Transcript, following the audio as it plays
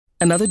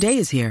Another day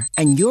is here,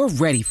 and you're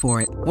ready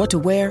for it. What to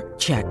wear?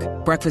 Check.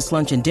 Breakfast,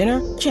 lunch, and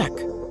dinner? Check.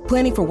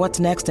 Planning for what's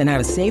next and how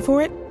to save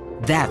for it?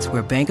 That's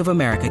where Bank of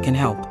America can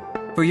help.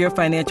 For your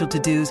financial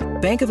to-dos,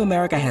 Bank of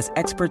America has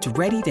experts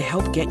ready to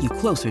help get you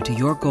closer to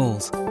your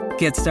goals.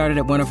 Get started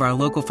at one of our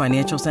local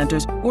financial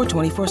centers or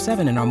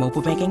 24/7 in our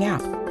mobile banking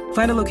app.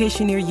 Find a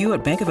location near you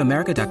at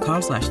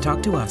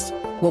bankofamerica.com/talktous.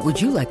 What would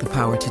you like the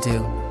power to do?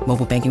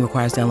 Mobile banking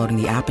requires downloading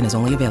the app and is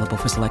only available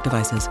for select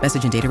devices.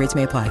 Message and data rates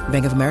may apply.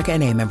 Bank of America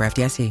N.A., member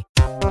FDIC.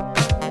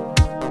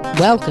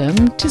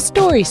 Welcome to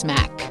Story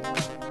Smack.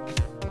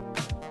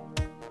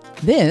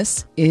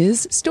 This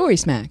is Story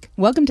Smack.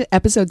 Welcome to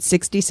episode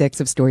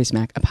 66 of Story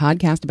Smack, a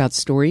podcast about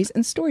stories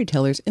and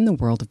storytellers in the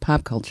world of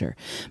pop culture.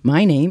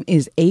 My name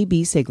is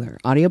A.B. Sigler,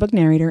 audiobook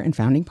narrator and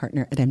founding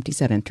partner at Empty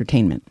Set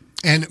Entertainment.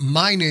 And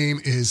my name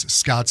is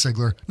Scott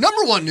Sigler,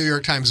 #1 New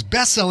York Times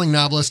best-selling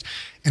novelist.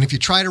 And if you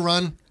try to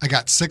run, I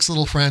got 6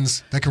 little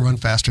friends that can run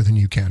faster than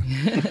you can,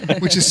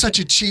 which is such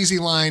a cheesy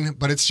line,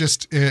 but it's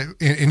just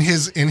in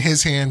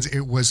his hands,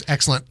 it was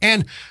excellent.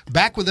 And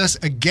back with us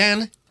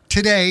again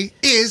today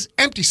is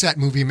Empty Set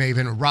movie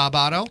maven Rob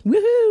Otto.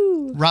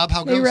 Woohoo! Rob,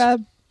 how goes? Hey,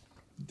 Rob.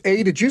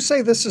 Hey, did you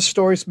say this is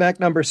Story Smack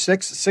number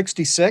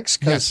 666?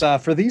 Because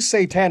Yes. For these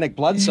satanic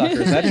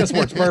bloodsuckers, that just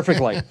works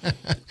perfectly.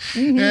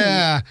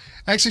 Yeah,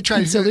 I actually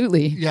tried.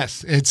 Absolutely.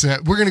 Yes, it's.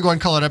 We're going to go ahead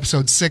and call it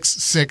episode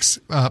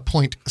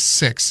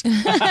 66.6.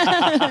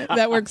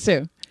 That works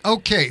too.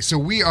 Okay, so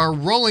we are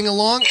rolling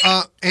along.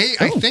 I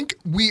think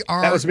we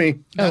are. That was me.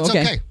 That's Oh,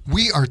 okay. okay.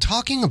 We are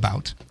talking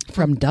about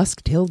From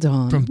Dusk Till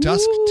Dawn. From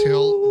Dusk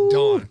Till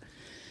Dawn.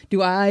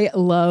 Do I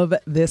love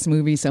this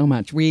movie so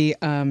much? We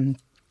are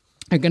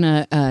going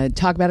to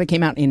talk about it. It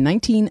came out in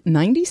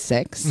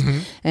 1996. Mm-hmm.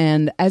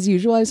 And as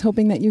usual, I was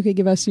hoping that you could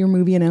give us your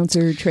movie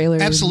announcer trailer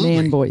Absolutely.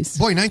 man voice.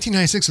 Boy,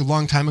 1996 is a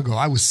long time ago.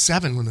 I was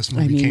 7 when this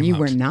movie I mean, came you out.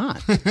 were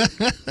not.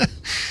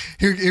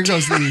 Here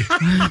goes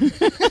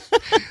the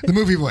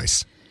movie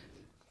voice.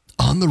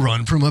 On the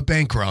run from a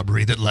bank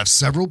robbery that left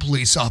several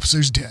police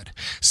officers dead,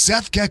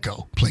 Seth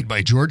Gecko, played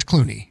by George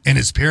Clooney, and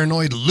his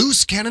paranoid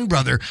loose cannon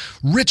brother,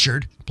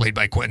 Richard, played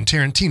by Quentin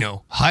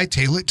Tarantino,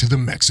 hightail it to the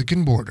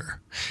Mexican border.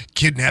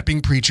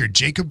 Kidnapping preacher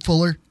Jacob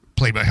Fuller,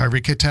 played by Harvey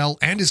Keitel,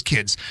 and his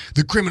kids,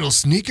 the criminals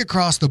sneak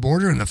across the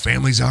border in the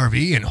family's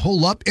RV and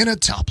hole up in a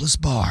topless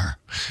bar.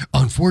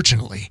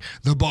 Unfortunately,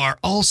 the bar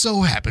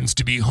also happens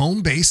to be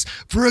home base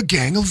for a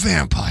gang of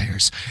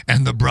vampires,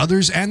 and the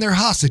brothers and their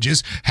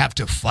hostages have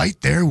to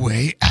fight their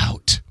way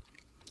out.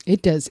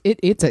 It does.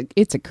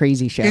 It's a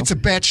crazy show. It's a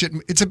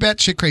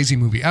batshit crazy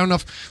movie. I don't know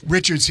if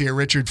Richard's here.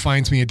 Richard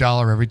finds me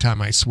 $1 every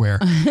time I swear.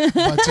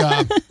 But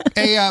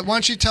hey, why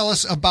don't you tell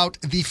us about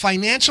the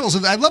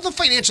financials? I love the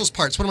financials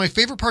part. It's one of my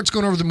favorite parts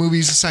going over the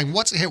movies, is saying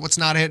what's a hit, what's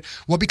not a hit,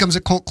 what becomes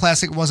a cult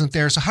classic, wasn't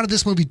there. So how did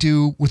this movie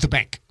do with the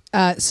bank?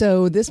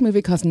 So this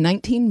movie cost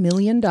 $19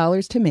 million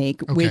to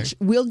make, Okay. which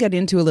we'll get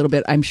into a little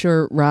bit. I'm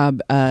sure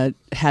Rob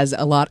has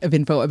a lot of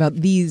info about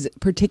these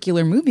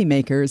particular movie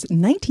makers.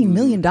 $19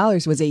 million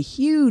was a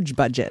huge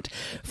budget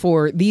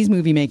for these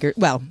movie makers.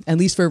 Well, at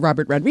least for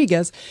Robert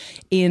Rodriguez.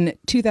 In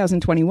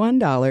 2021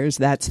 dollars,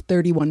 that's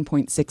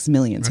 $31.6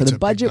 million. So That's the a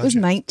big budget was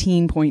budget.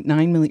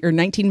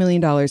 $19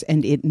 million,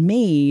 and it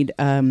made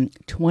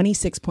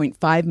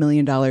 $26.5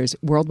 million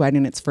worldwide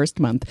in its first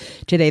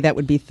month. Today, that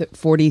would be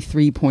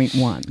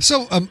 43.1.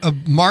 So a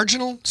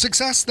marginal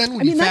success then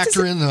when I mean, you that's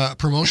factor in the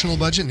promotional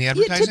budget and the Yeah,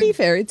 advertising? to be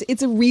fair,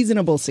 it's a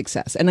reasonable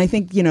success, and I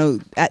think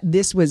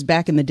this was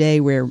back in the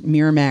day where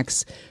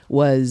Miramax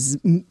was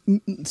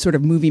sort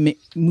of movie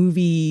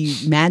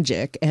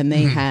magic, and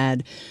they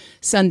had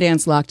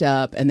Sundance locked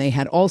up, and they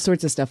had all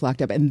sorts of stuff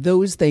locked up, and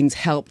those things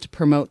helped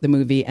promote the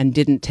movie and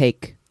didn't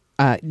hit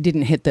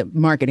the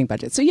marketing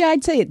budget. So yeah,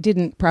 I'd say it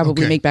didn't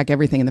probably Okay. make back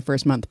everything in the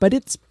first month, but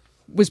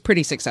was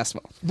pretty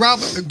successful. Rob,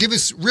 give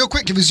us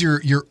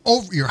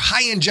your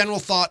high-end general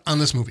thought on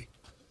this movie.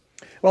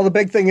 Well, the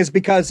big thing is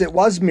because it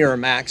was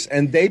Miramax,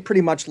 and they pretty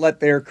much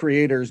let their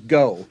creators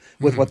go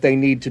with what they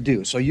need to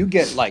do. So you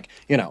get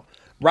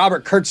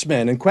Robert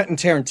Kurtzman and Quentin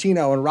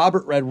Tarantino and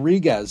Robert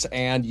Rodriguez,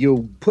 and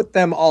you put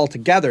them all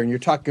together, and you're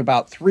talking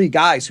about 3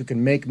 guys who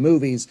can make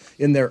movies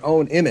in their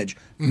own image.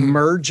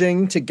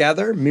 Merging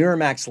together,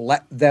 Miramax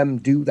let them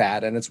do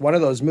that, and it's one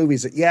of those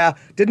movies that,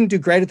 didn't do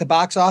great at the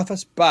box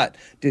office, but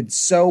did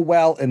so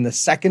well in the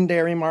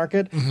secondary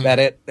market that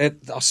it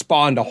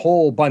spawned a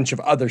whole bunch of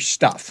other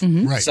stuff.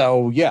 Right.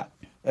 So, yeah,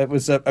 it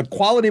was a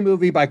quality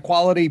movie by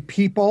quality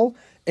people,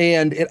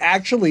 and it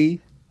actually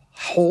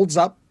holds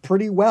up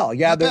pretty well.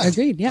 Yeah, there's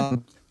Agreed. Yeah.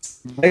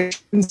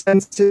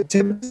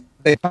 sensitivities.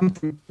 They come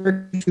from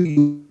characters who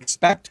you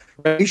expect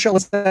racial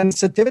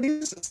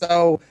sensitivities.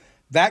 So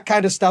that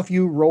kind of stuff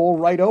you roll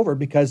right over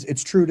because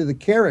it's true to the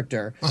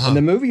character. And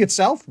the movie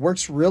itself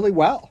works really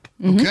well.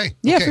 Okay.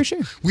 Yeah, okay. for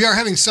sure. We are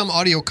having some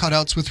audio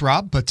cutouts with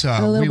Rob, but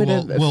little we bit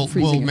of will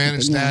freezing or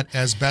manage something, yeah. that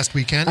as best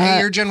we can. Hey,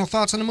 your general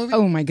thoughts on the movie?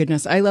 Oh my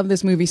goodness. I love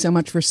this movie so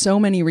much for so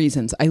many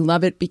reasons. I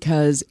love it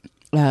because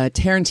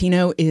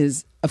Tarantino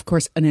is, of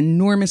course, an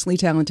enormously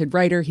talented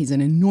writer. He's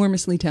an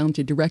enormously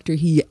talented director.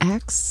 He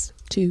acts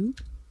too.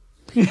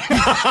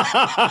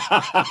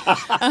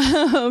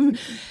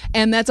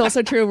 And that's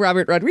also true of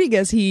Robert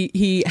Rodriguez.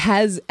 He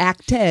has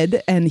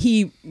acted, and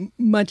he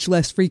much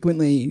less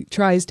frequently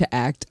tries to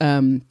act.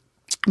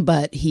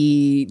 But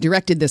he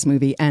directed this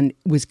movie and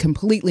was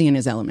completely in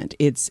his element.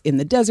 It's in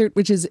the desert,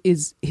 which is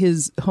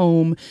his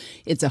home.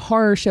 It's a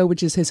horror show,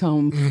 which is his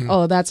home.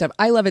 All of that stuff.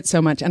 I love it so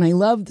much. And I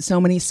love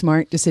so many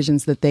smart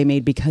decisions that they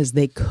made because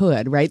they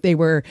could, right? They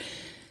were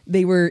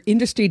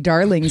industry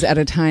darlings at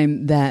a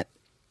time that,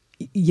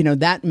 you know,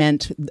 that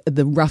meant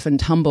the rough and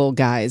tumble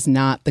guys,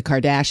 not the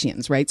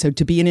Kardashians, right? So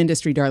to be an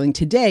industry darling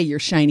today, you're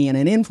shiny and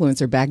an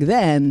influencer. Back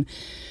then,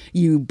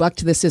 you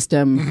bucked the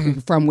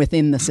system from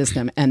within the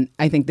system. And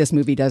I think this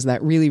movie does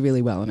that really,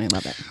 really well, and I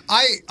love it.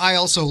 I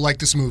also like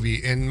this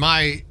movie, and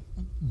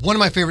one of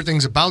my favorite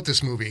things about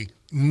this movie,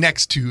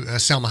 next to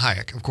Salma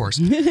Hayek, of course,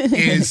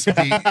 is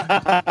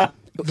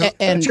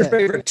what's your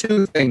favorite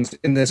two things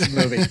in this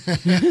movie?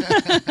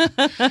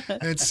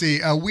 Let's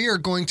see. We are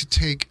going to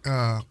take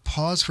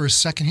pause for a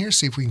second here,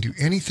 see if we can do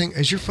anything.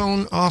 Is your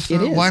phone off the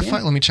Wi-Fi?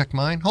 Yeah. Let me check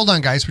mine. Hold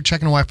on, guys. We're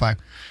checking the Wi-Fi.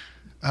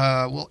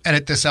 We'll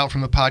edit this out from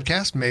the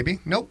podcast, maybe.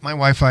 Nope, my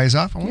Wi-Fi is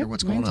off. I wonder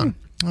what's going on.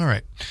 All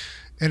right.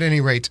 At any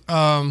rate,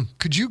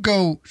 could you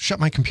go shut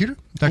my computer?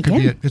 That could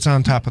be it. It's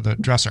on top of the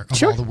dresser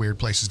of all the weird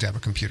places to have a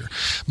computer.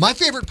 My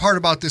favorite part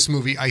about this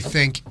movie, I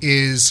think,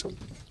 is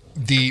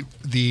the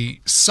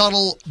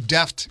subtle,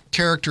 deft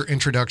character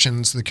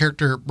introductions, the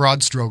character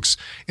broad strokes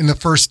in the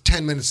first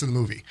 10 minutes of the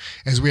movie,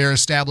 as we are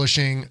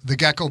establishing the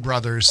Gecko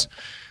brothers.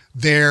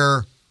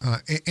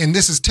 And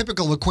this is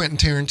typical of Quentin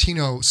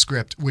Tarantino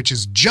script, which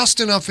is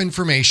just enough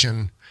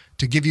information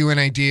to give you an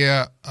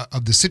idea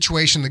of the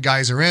situation the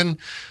guys are in,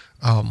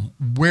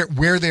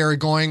 where they are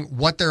going,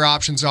 what their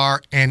options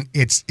are, and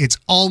it's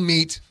all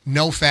meat,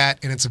 no fat,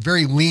 and it's a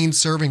very lean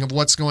serving of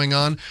what's going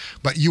on.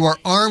 But you are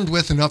armed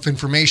with enough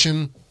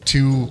information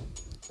to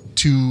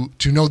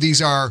know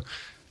these are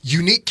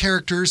unique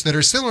characters that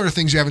are similar to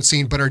things you haven't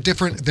seen, but are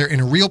different. They're in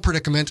a real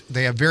predicament.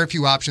 They have very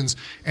few options,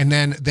 and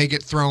then they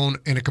get thrown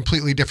in a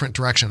completely different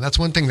direction. That's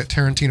one thing that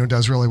Tarantino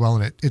does really well,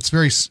 and it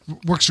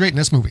works great in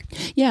this movie.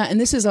 Yeah, and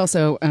this is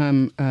also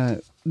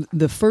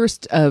the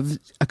first of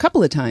a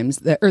couple of times,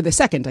 or the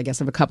second, I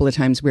guess, of a couple of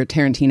times where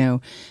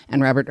Tarantino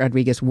and Robert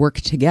Rodriguez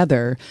work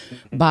together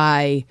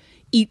by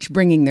each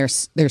bringing their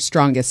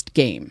strongest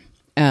game.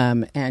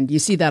 And you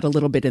see that a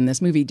little bit in this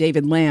movie.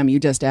 David Lamb, you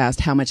just asked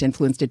how much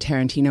influence did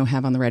Tarantino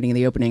have on the writing of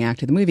the opening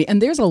act of the movie.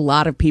 And there's a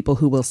lot of people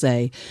who will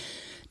say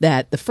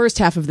that the first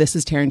half of this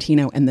is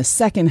Tarantino and the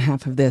second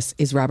half of this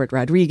is Robert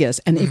Rodriguez.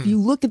 And if you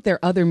look at their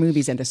other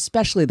movies, and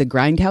especially the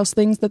Grindhouse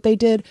things that they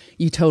did,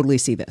 you totally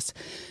see this.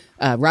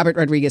 Robert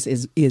Rodriguez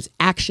is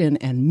action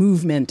and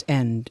movement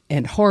and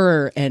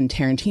horror, and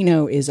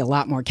Tarantino is a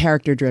lot more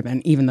character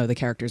driven, even though the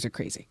characters are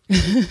crazy.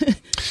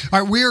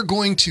 All right, we are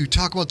going to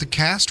talk about the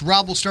cast.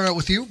 Rob, we'll start out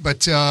with you,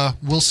 but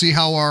we'll see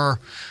how our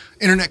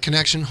internet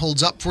connection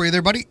holds up for you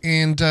there, buddy.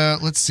 And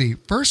let's see.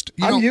 First,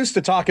 I'm used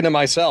to talking to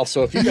myself,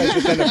 so if you guys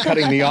just end up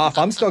cutting me off,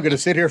 I'm still going to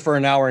sit here for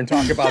an hour and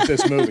talk about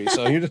this movie.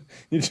 So you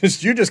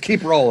just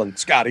keep rolling,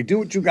 Scotty. Do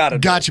what you got to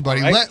do. Gotcha,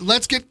 buddy. Right?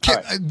 Let's get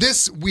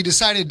this. We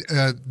decided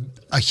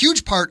a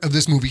huge part of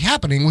this movie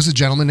happening was a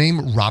gentleman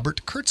named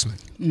Robert Kurtzman.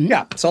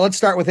 Yeah, so let's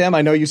start with him.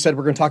 I know you said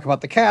we're going to talk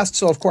about the cast,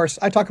 so of course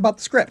I talk about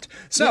the script.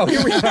 So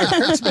here we are.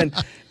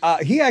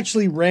 Kurtzman, he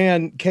actually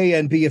ran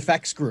KNB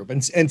Effects Group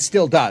and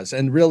still does,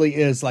 and really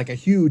is like a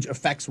huge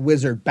effects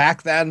wizard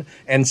back then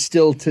and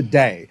still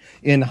today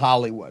in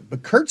Hollywood.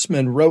 But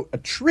Kurtzman wrote a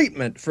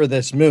treatment for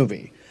this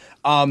movie,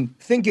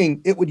 thinking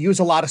it would use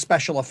a lot of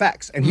special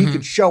effects and he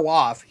could show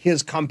off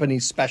his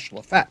company's special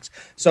effects.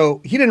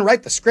 So he didn't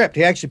write the script.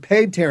 He actually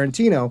paid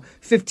Tarantino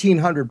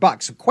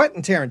 $1,500. So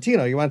Quentin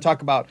Tarantino, you want to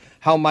talk about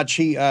how much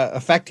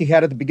effect he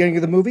had at the beginning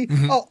of the movie?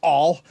 Oh,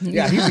 all.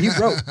 Yeah, he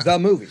wrote the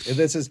movie.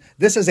 This is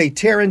a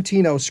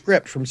Tarantino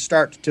script from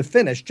start to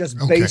finish, just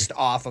based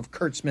off of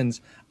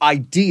Kurtzman's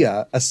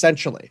idea,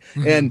 essentially.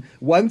 And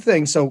one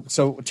thing, so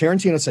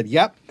Tarantino said,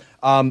 yep,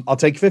 I'll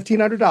take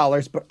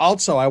 $1,500, but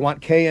also I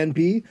want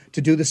KNB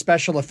to do the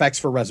special effects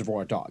for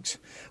Reservoir Dogs,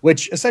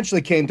 which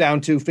essentially came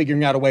down to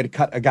figuring out a way to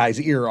cut a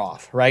guy's ear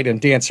off, right, and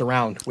dance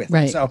around with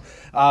it.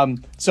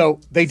 So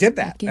they did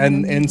that,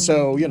 and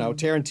so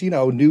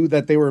Tarantino knew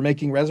that they were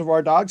making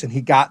Reservoir Dogs, and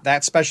he got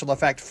that special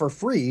effect for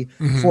free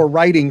for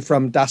writing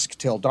From Dusk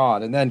Till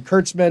Dawn. And then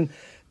Kurtzman,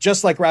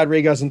 just like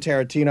Rodriguez and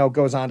Tarantino,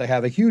 goes on to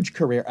have a huge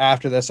career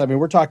after this. I mean,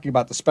 we're talking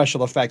about the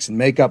special effects and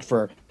makeup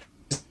for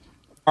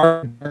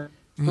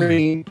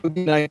Green,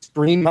 Boogie Nights,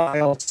 Green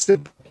Mile,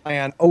 Simple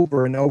Plan,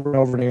 over and over and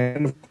over again.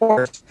 And of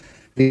course,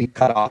 the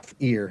cut off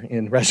ear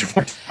in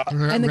Reservoir Dogs.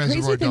 And the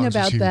crazy thing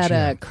about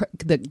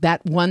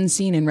that one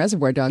scene in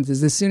Reservoir Dogs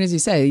is, as soon as you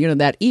say,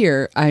 that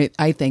ear,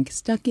 I think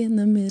stuck in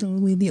the middle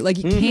with you. Like,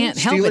 you can't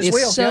help it.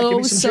 It's so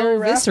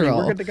visceral.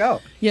 We're good to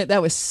go. Yeah,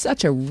 that was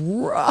such a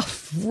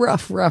rough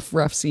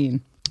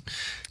scene.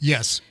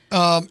 Yes.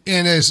 And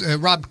as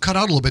Rob cut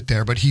out a little bit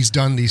there, but he's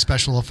done the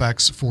special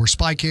effects for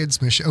Spy Kids.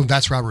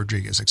 That's Robert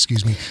Rodriguez,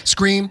 excuse me.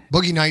 Scream,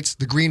 Boogie Nights,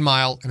 The Green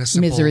Mile, and A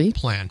Simple Misery.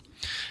 Plan.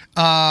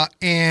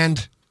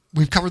 And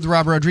we've covered the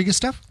Robert Rodriguez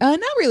stuff? Not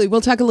really.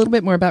 We'll talk a little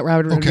bit more about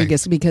Robert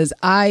Rodriguez because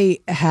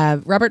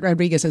Robert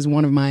Rodriguez is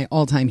one of my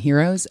all-time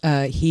heroes.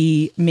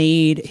 He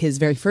made his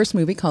very first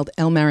movie called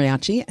El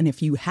Mariachi, and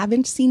if you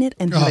haven't seen it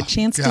and have a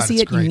chance to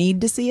see it, great. you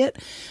need to see it.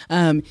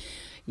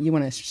 You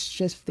want to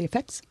shift the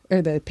effects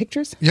or the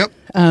pictures? Yep.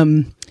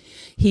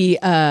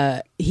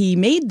 He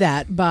made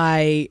that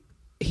by.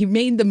 He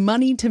made the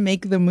money to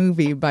make the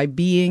movie by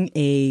being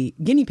a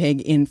guinea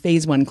pig in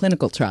phase 1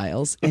 clinical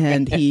trials.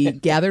 And he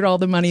gathered all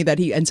the money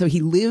and so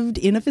he lived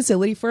in a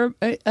facility for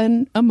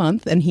a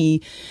month and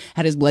he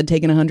had his blood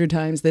taken 100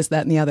 times, this,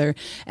 that, and the other.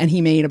 And he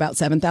made about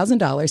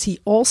 $7,000. He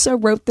also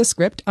wrote the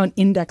script on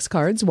index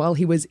cards while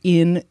he was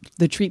in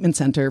the treatment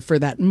center for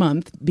that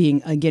month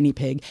being a guinea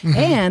pig. Mm-hmm.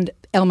 And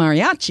El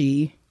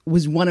Mariachi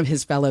was one of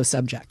his fellow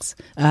subjects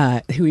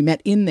who he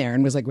met in there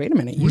and was like, wait a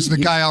minute. Was the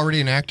guy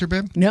already an actor,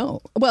 babe? No.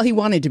 Well, he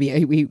wanted to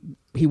be.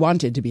 He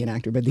wanted to be an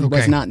actor, but he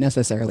was not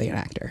necessarily an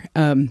actor.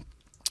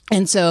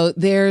 And so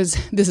this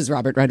is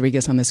Robert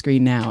Rodriguez on the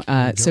screen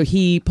now. So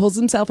he pulls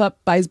himself up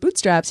by his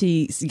bootstraps.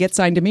 He gets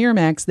signed to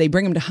Miramax. They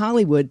bring him to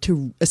Hollywood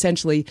to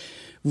essentially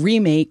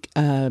remake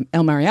El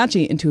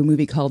Mariachi into a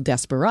movie called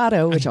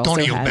Desperado, which also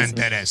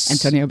has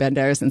Antonio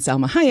Banderas and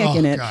Salma Hayek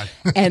in it. God.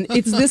 And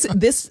it's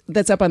this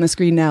that's up on the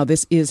screen now.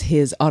 This is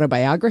his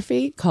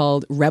autobiography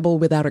called Rebel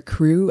Without a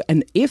Crew.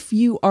 And if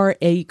you are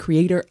a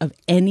creator of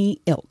any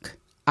ilk,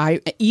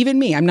 even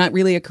me, I'm not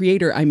really a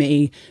creator. I'm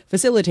a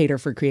facilitator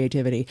for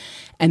creativity.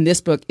 And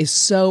this book is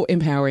so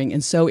empowering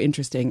and so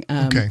interesting.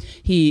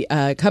 He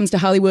comes to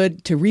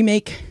Hollywood to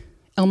remake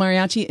El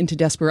Mariachi into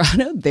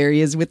Desperado. There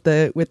he is with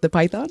the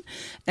python.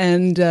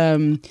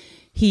 And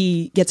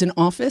he gets an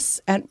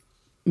office at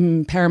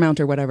Paramount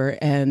or whatever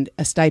and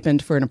a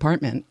stipend for an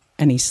apartment.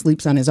 And he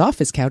sleeps on his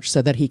office couch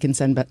so that he can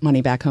send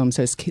money back home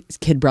so his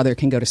kid brother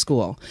can go to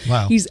school.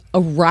 Wow. He's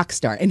a rock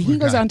star. And he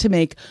goes on to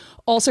make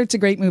all sorts of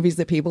great movies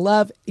that people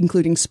love,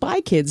 including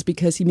Spy Kids,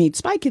 because he made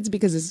Spy Kids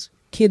because his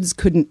kids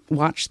couldn't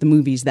watch the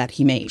movies that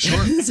he made.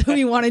 Sure. So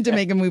he wanted to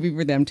make a movie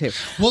for them too.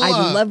 Well,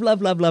 I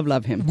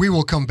love him. We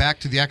will come back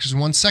to the actors in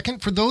 1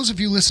 second. For those of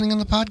you listening on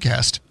the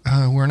podcast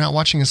who are not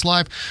watching us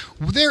live,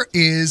 there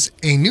is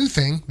a new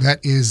thing that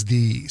is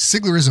the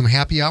Siglerism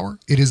Happy Hour.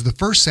 It is the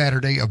first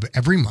Saturday of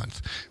every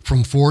month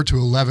from 4 to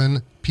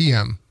 11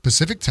 p.m.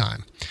 Pacific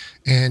time.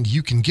 And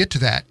you can get to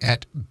that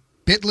at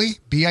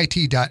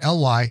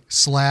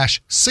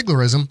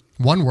bit.ly/Siglerism,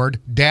 one word,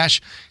 -happy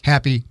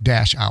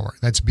 -hour.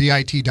 That's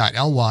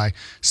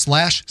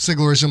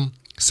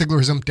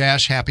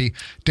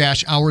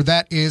bit.ly/Siglerism-happy-hour.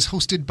 That is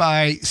hosted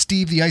by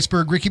Steve the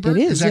Iceberg Ricky Bird.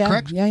 Is that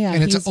correct? Yeah.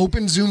 And it's an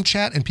open Zoom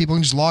chat, and people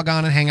can just log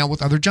on and hang out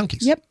with other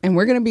junkies. Yep. And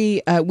we're going to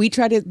be, we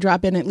try to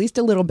drop in at least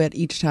a little bit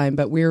each time,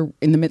 but we're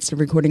in the midst of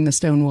recording The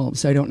Stone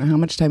Wolves, so I don't know how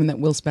much time that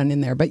we'll spend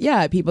in there. But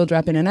yeah, people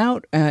drop in and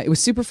out. It was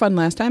super fun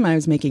last time. I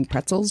was making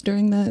pretzels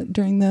during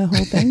the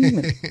whole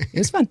thing. It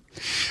was fun.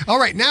 All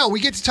right. Now we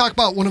get to talk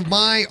about one of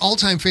my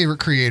all-time favorite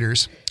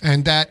creators,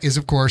 and that is,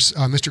 of course,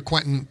 Mr.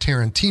 Quentin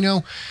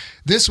Tarantino.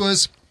 This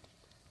was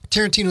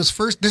Tarantino's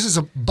first. This is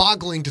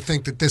boggling to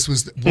think that this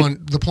was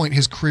the point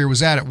his career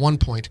was at one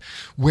point,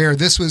 where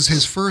this was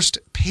his first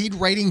paid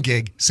writing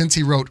gig since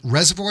he wrote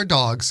Reservoir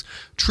Dogs,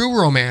 True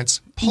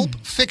Romance, Pulp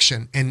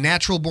Fiction, and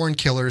Natural Born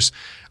Killers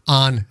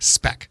on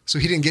spec. So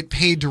he didn't get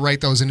paid to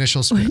write those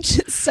initial scripts.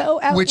 Which is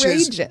so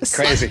outrageous. Which is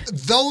crazy.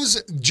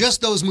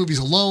 Those movies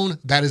alone,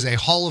 that is a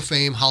Hall of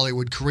Fame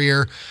Hollywood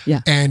career. Yeah.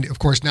 And of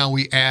course now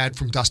we add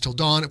From Dusk Till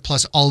Dawn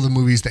plus all the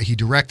movies that he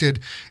directed,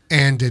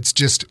 and it's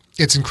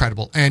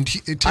incredible. And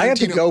I had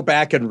to go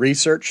back and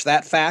research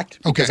that fact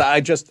because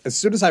as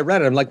soon as I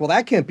read it, I'm like, well,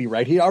 that can't be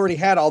right. He already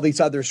had all these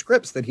other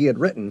scripts that he had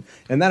written.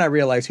 And then I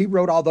realized he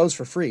wrote all those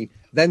for free,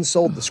 then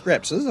sold the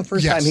scripts. So this is the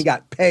first time he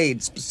got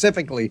paid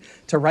specifically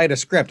to write a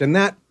script. And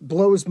that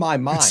blows my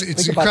mind. It's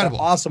Think incredible. about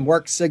the awesome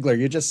work Sigler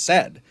you just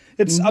said.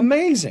 It's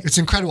amazing. It's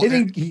incredible.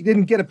 He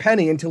didn't get a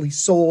penny until he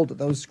sold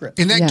those scripts.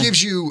 And that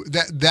gives you,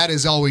 that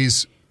is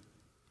always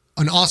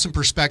an awesome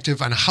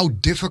perspective on how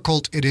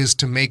difficult it is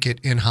to make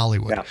it in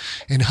Hollywood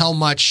and how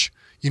much,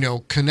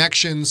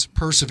 connections,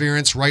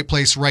 perseverance, right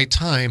place, right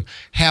time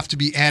have to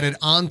be added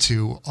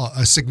onto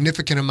a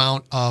significant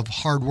amount of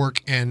hard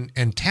work and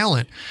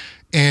talent.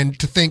 And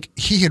to think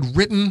he had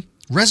written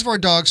Reservoir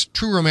Dogs,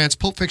 True Romance,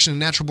 Pulp Fiction, and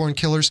Natural Born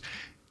Killers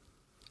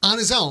on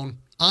his own,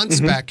 on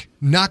spec,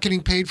 not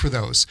getting paid for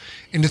those.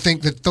 And to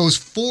think that those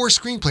 4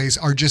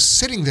 screenplays are just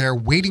sitting there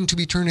waiting to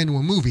be turned into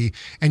a movie,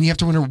 and you have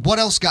to wonder what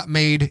else got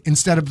made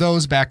instead of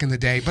those back in the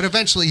day. But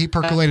eventually he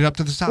percolated up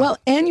to the top. Well,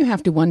 and you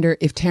have to wonder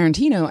if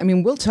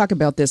Tarantino, we'll talk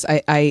about this.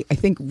 I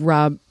think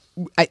Rob...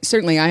 I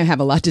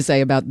have a lot to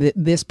say about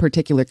this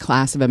particular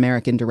class of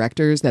American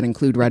directors that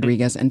include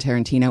Rodriguez and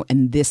Tarantino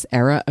and this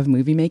era of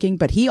movie making.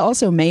 But he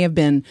also may have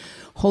been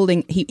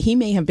holding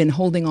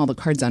all the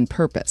cards on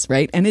purpose,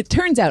 right? And it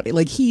turns out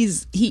like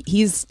he's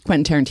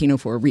Quentin Tarantino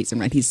for a reason,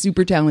 right? He's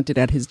super talented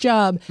at his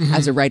job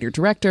as a writer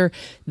director.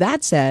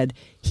 That said,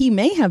 he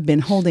may have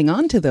been holding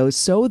on to those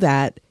so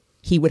that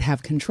he would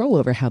have control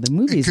over how the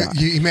movies are.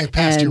 You may have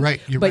passed. You're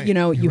right. But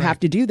you have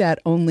to do that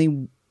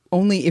only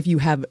if you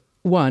have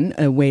one,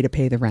 a way to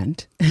pay the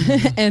rent,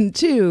 and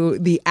two,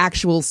 the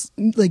actual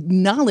like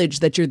knowledge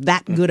that you're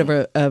that good of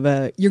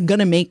a you're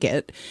gonna make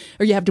it,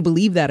 or you have to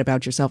believe that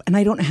about yourself. And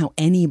I don't know how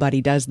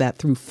anybody does that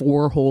through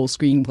 4 whole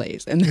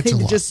screenplays and they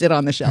just sit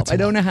on the shelf. I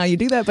don't know how you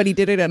do that, but he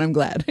did it, and I'm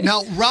glad.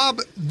 Now, Rob,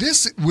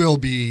 this will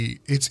be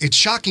it's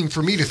shocking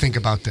for me to think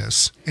about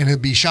this, and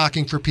it'd be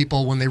shocking for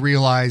people when they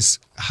realize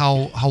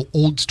how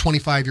old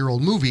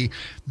 25-year-old movie.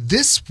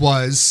 This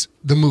was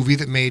the movie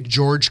that made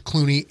George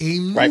Clooney a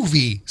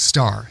movie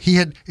star.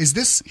 Is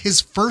this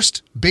his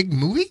first big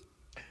movie?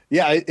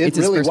 Yeah, it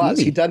really was.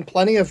 Movie. He'd done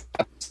plenty of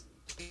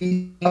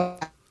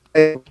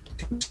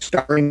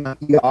starring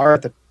ER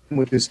at the time,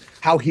 which is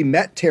how he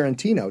met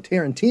Tarantino.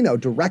 Tarantino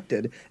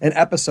directed an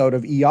episode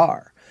of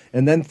ER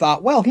and then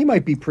thought, well, he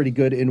might be pretty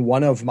good in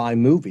one of my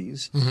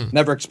movies.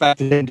 Never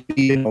expected him to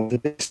be, the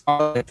big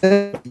star.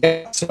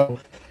 So,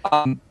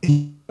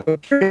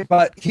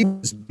 but he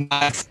was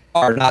by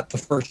far not the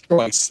first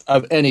choice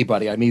of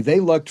anybody. I mean,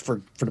 they looked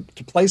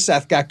to play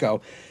Seth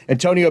Gecko,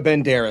 Antonio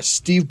Banderas,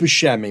 Steve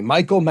Buscemi,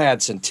 Michael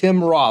Madsen,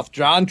 Tim Roth,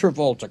 John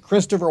Travolta,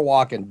 Christopher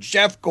Walken,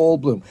 Jeff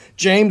Goldblum,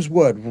 James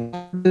Wood,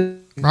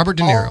 Robert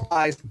De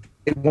Niro.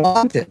 They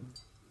wanted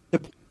to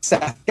play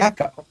Seth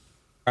Gecko,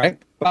 right?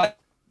 But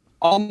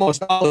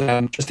almost all of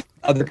them just had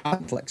other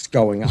conflicts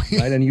going on,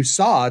 right? And you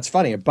saw, it's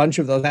funny, a bunch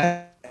of those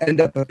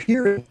end up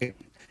appearing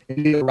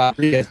in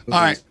Rodriguez movies.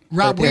 All right,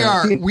 Rob,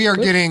 we are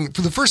getting,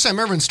 for the first time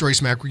ever in Story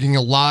Smack, we're getting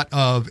a lot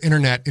of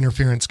internet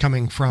interference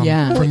coming from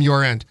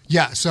your end.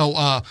 Yeah, so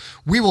I'll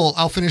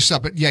finish this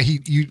up, but yeah,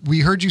 we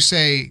heard you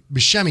say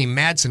Buscemi,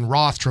 Madsen,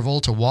 Roth,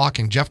 Travolta,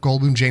 Walken, Jeff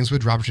Goldblum, James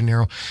Wood, Robert De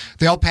Niro.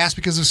 They all passed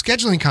because of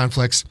scheduling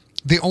conflicts.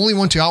 The only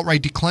one to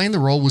outright decline the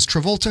role was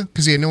Travolta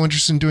because he had no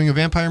interest in doing a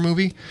vampire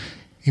movie.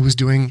 He was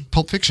doing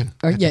Pulp Fiction.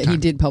 He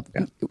did Pulp.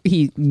 Yeah.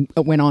 He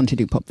went on to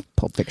do Pulp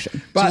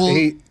Fiction.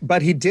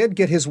 But he did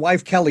get his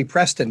wife Kelly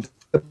Preston.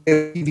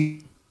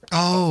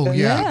 Oh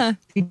yeah.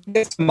 He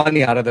gets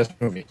money out of this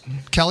movie.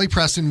 Kelly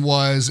Preston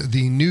was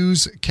the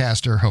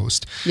newscaster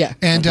host. Yeah,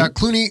 and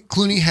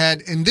Clooney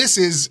had, and this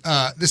is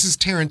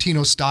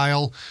Tarantino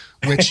style,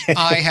 which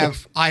I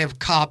have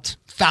copped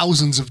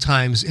thousands of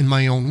times in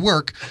my own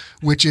work,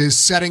 which is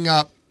setting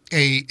up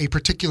a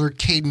particular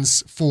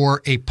cadence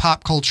for a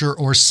pop culture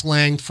or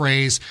slang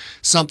phrase,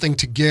 something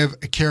to give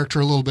a character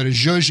a little bit of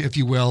zhuzh, if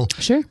you will.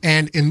 Sure.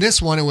 And in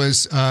this one, it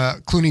was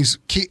Clooney's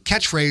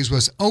catchphrase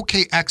was,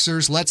 "Okay,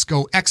 Xers, let's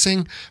go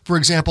Xing." For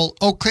example,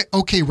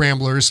 okay,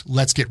 Ramblers,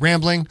 let's get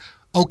rambling.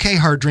 Okay,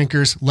 hard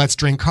drinkers, let's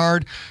drink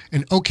hard.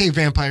 And okay,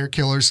 vampire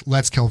killers,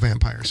 let's kill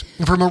vampires.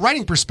 And from a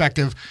writing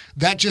perspective,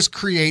 that just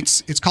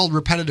creates, it's called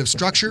repetitive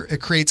structure. It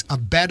creates a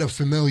bed of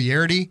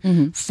familiarity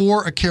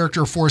for a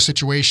character, for a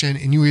situation.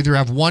 And you either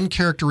have one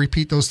character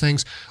repeat those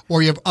things,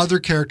 or you have other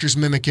characters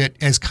mimic it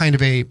as kind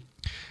of a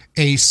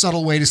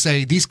subtle way to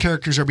say these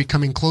characters are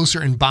becoming closer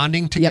and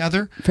bonding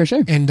together. Yep, for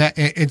sure. And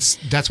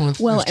that's one of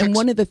the and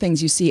one of the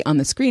things you see on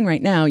the screen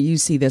right now, you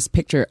see this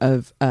picture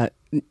of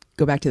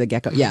go back to the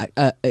Gecko. Yeah,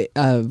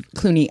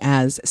 Clooney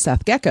as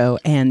Seth Gecko.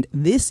 And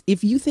this,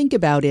 if you think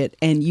about it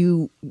and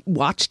you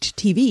watched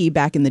TV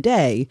back in the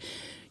day,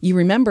 you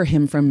remember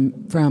him from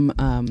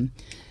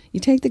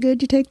you take the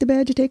good, you take the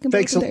bad, you take them.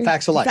 Facts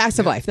of Life. Facts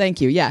of Life, thank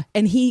you, yeah.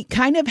 And he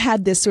kind of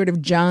had this sort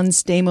of John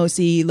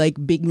Stamos-y,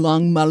 like big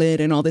long mullet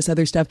and all this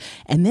other stuff.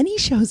 And then he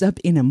shows up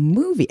in a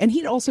movie. And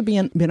he'd also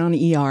been on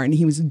ER and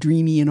he was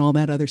dreamy and all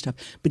that other stuff.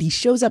 But he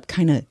shows up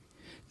kind of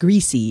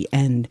greasy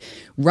and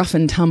rough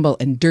and tumble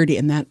and dirty,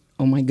 and that,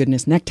 oh my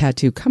goodness, neck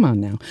tattoo, come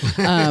on now.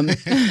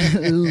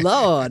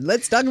 Lord,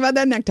 let's talk about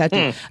that neck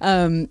tattoo.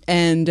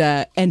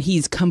 And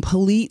he's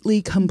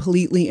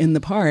completely in the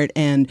part,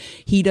 and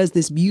he does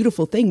this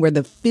beautiful thing where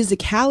the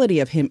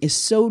physicality of him is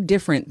so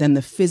different than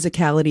the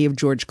physicality of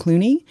George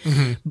Clooney,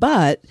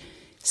 but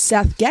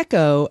Seth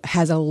Gecko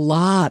has a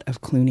lot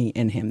of Clooney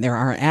in him. There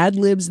are ad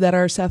libs that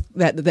are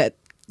that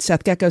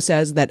Seth Gecko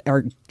says that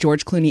are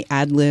George Clooney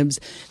ad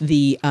libs.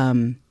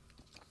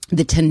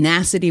 The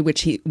tenacity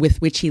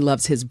with which he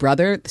loves his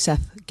brother,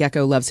 Seth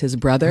Gecko loves his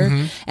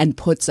brother and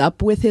puts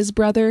up with his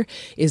brother,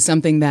 is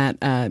something that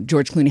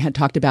George Clooney had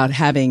talked about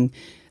having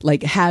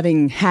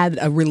had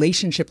a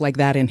relationship like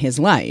that in his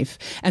life.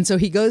 And so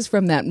he goes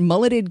from that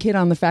mulleted kid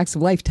on The Facts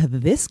of Life to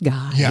this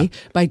guy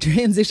by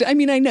transition. I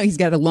mean, I know he's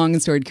got a long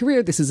and storied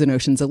career. This is an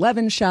Ocean's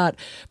 11 shot,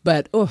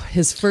 but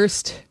his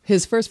first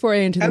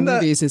foray into the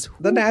movies is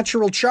the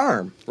natural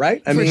charm,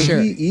 right? I mean, sure.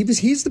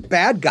 He's the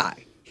bad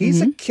guy. He's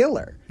a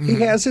killer. He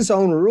has his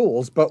own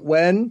rules, but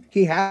when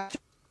he has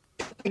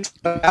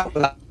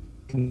to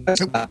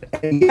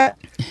and yet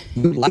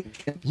you like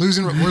him. We're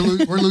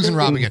losing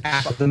Rob again.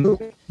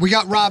 We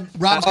got Rob.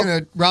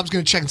 Rob's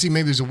gonna check and see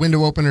maybe there's a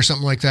window open or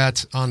something like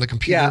that on the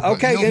computer. Yeah.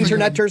 Okay,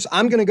 interneters.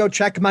 I'm gonna go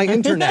check my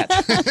internet.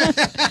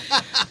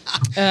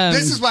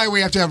 This is why we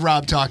have to have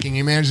Rob talking.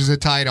 He manages to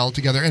tie it all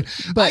together. And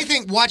I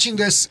think watching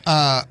this,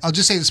 I'll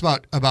just say this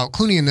about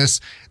Clooney in this: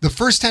 the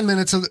first 10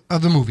 minutes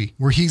of the movie,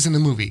 where he's in the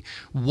movie,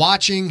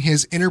 watching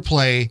his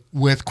interplay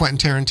with Quentin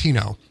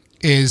Tarantino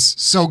is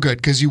so good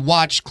because you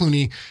watch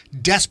Clooney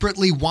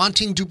desperately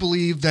wanting to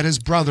believe that his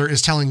brother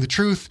is telling the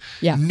truth,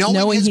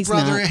 knowing his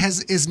brother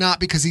is not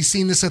because he's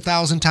seen this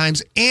 1,000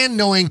 times, and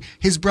knowing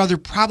his brother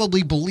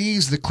probably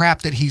believes the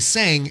crap that he's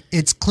saying.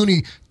 It's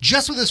Clooney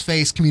just with his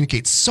face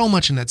communicates so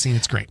much in that scene.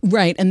 It's great.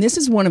 Right. And this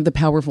is one of the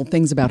powerful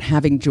things about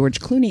having George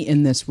Clooney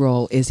in this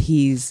role is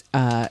he's,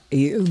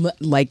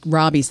 like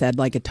Robbie said,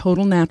 like a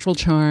total natural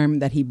charm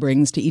that he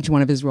brings to each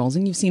one of his roles.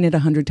 And you've seen it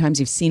 100 times.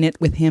 You've seen it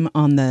with him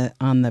on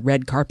the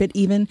red carpet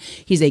even.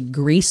 He's a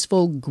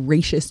graceful,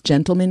 gracious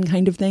gentleman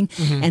kind of thing.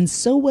 Mm-hmm. And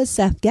so was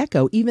Seth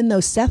Gecko, even though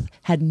Seth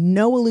had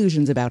no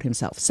illusions about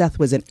himself. Seth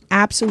was an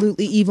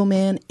absolutely evil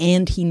man,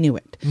 and he knew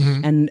it.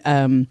 Mm-hmm.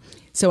 And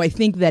so I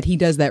think that he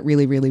does that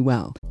really, really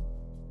well.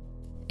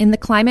 In the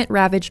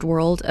climate-ravaged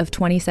world of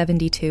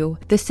 2072,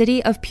 the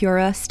city of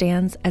Pura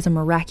stands as a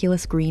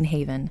miraculous green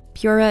haven.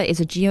 Pura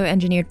is a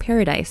geoengineered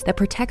paradise that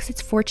protects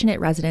its fortunate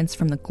residents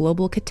from the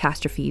global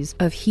catastrophes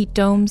of heat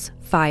domes,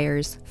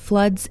 fires,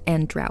 floods,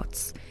 and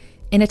droughts.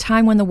 In a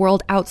time when the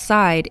world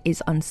outside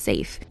is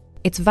unsafe,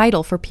 it's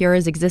vital for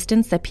Pura's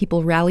existence that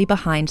people rally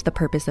behind the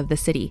purpose of the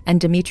city, and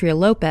Demetria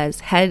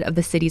Lopez, head of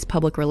the city's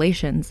public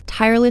relations,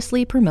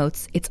 tirelessly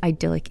promotes its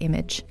idyllic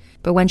image.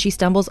 But when she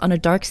stumbles on a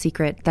dark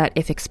secret that,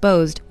 if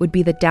exposed, would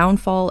be the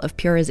downfall of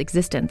Pura's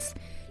existence,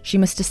 she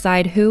must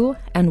decide who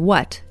and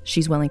what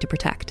she's willing to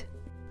protect.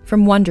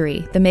 From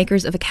Wondery, the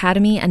makers of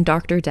Academy and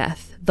Dr.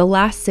 Death, The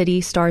Last City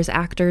stars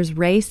actors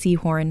Ray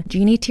Seahorn,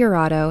 Jeannie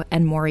Tirado,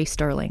 and Maury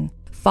Sterling.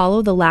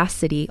 Follow The Last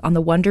City on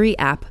the Wondery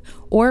app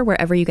or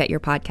wherever you get your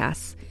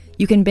podcasts.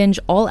 You can binge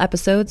all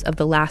episodes of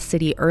The Last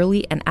City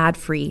early and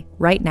ad-free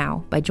right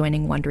now by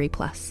joining Wondery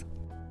Plus.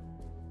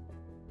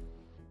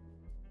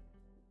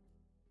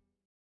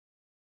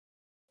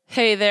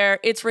 Hey there,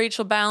 it's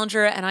Rachel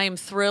Ballinger, and I am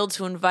thrilled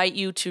to invite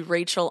you to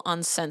Rachel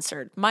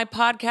Uncensored, my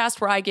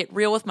podcast where I get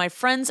real with my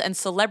friends and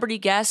celebrity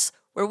guests,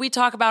 where we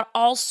talk about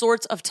all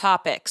sorts of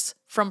topics.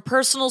 From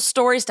personal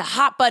stories to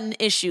hot-button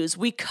issues,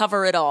 we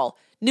cover it all.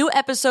 New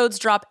episodes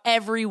drop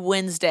every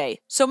Wednesday,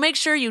 so make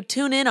sure you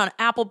tune in on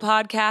Apple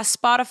Podcasts,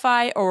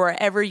 Spotify, or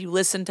wherever you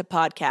listen to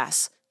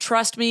podcasts.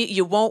 Trust me,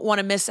 you won't want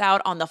to miss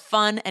out on the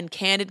fun and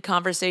candid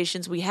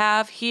conversations we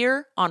have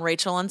here on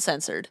Rachel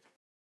Uncensored.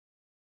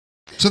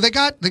 So they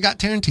got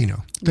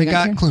Tarantino, they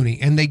got Clooney,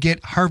 and they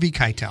get Harvey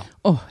Keitel.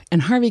 Oh,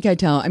 and Harvey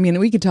Keitel. I mean,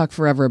 we could talk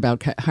forever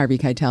about Harvey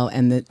Keitel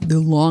and the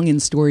long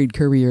and storied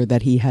career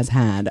that he has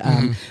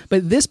had.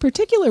 But this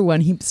particular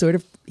one, he sort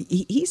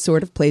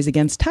of plays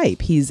against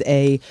type. He's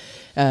a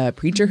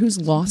preacher who's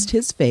lost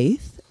his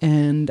faith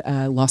and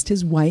lost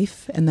his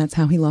wife, and that's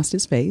how he lost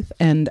his faith.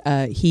 And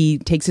he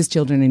takes his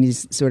children, and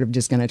he's sort of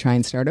just going to try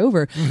and start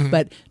over. Mm-hmm.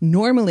 But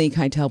normally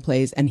Keitel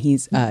plays, and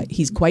he's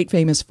quite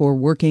famous for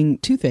working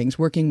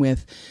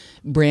with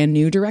brand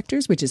new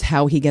directors, which is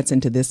how he gets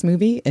into this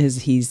movie.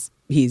 Is he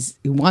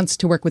wants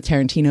to work with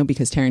Tarantino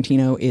because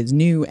Tarantino is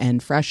new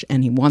and fresh,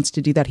 and he wants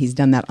to do that. He's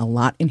done that a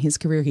lot in his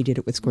career. He did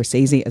it with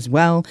Scorsese as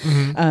well.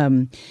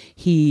 Mm-hmm.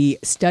 He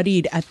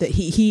studied at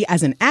he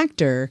as an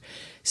actor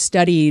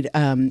studied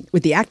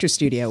with the Actors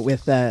Studio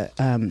with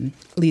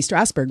Lee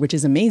Strasberg, which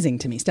is amazing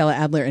to me. Stella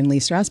Adler and Lee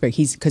Strasberg.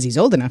 Because he's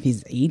old enough.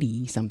 He's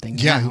 80 something.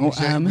 Yeah, now.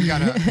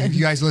 If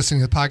you guys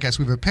listening to the podcast,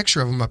 we have a picture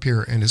of him up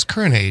here in his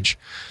current age.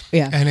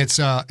 Yeah, and it's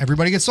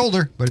everybody gets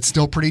older, but it's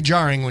still pretty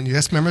jarring when you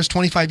just remember it's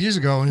 25 years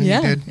ago and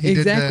he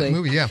did the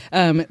movie. Yeah,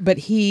 but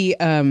he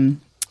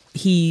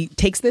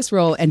takes this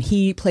role and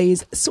he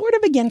plays sort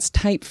of against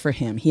type for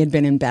him. He had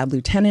been in Bad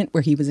Lieutenant,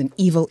 where he was an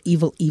evil,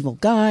 evil, evil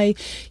guy.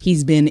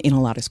 He's been in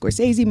a lot of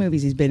Scorsese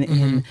movies. He's been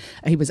in,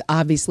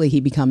 he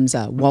becomes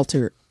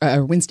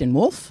Winston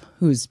Wolfe,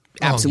 who's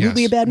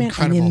absolutely a bad man.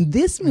 Incredible. And in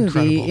this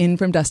movie, in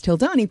From Dusk Till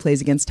Dawn, he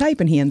plays against type,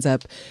 and he ends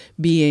up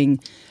being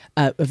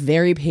a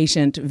very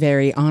patient,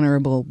 very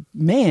honorable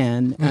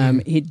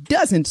man. He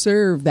doesn't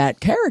serve that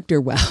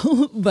character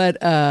well, but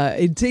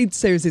it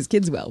serves his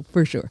kids well,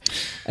 for sure.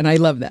 And I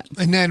love that.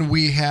 And then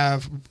we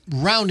have,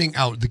 rounding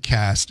out the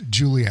cast,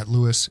 Juliette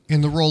Lewis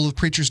in the role of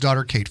Preacher's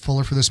daughter, Kate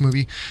Fuller, for this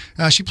movie.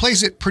 She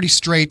plays it pretty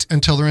straight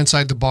until they're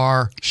inside the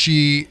bar.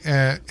 She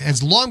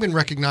has long been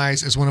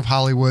recognized as one of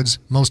Hollywood's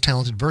most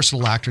talented,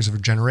 versatile actors of her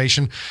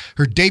generation.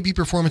 Her debut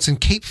performance in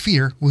Cape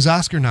Fear was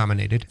Oscar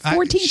nominated.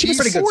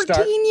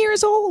 14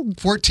 years old.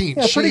 14.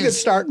 Yeah, pretty good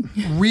start.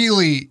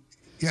 Really,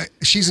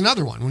 she's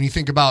another one when you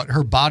think about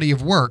her body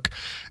of work.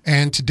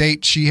 And to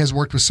date, she has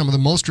worked with some of the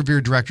most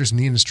revered directors in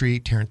the industry: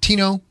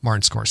 Tarantino,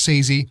 Martin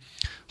Scorsese,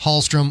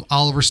 Hallstrom,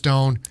 Oliver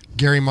Stone,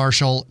 Gary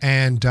Marshall,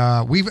 and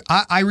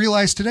I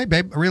realized today,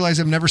 babe,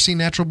 I've never seen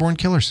Natural Born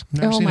Killers.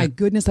 Oh my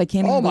goodness, I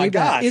can't even believe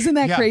that. Isn't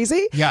that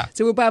crazy? Yeah.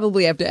 So we'll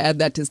probably have to add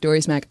that to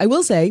Story Smack. I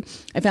will say,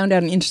 I found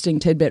out an interesting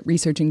tidbit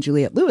researching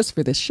Juliette Lewis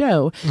for this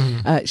show.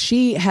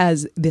 She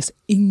has this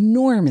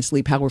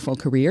enormously powerful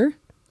career.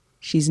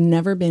 She's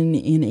never been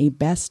in a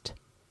Best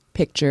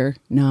Picture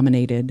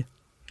nominated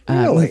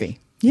movie.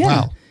 Yeah.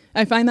 Wow.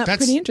 I find that That's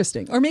pretty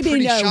interesting. Or maybe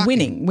pretty a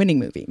shocking. winning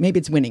movie. Maybe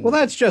it's winning. Well,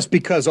 that's just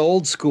because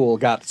old school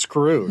got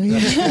screwed.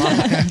 That's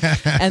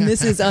why. And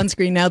this is on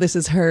screen now. This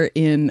is her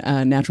in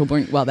Natural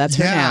Born. Well, that's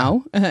her Yeah.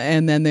 now.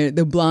 And then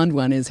the blonde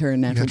one is her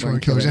in Natural Natural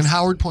Born Killers. Killers. And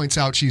Howard points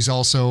out she's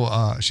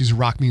also she's a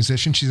rock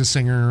musician. She's a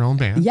singer in her own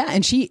band. Yeah,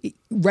 and she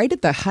right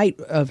at the height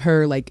of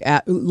her like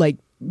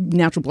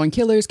Natural Born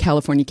Killers,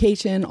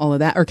 Californication, all of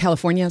that, or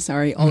California,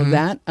 sorry, all of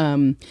that.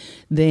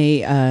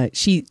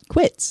 She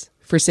quits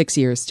for 6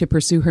 years to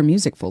pursue her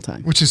music full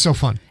time. Which is so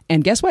fun.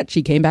 And guess what?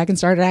 She came back and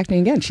started acting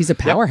again. She's a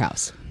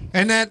powerhouse.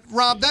 And that,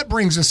 Rob, that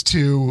brings us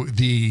to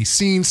the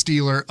scene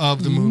stealer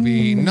of the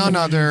movie, none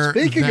other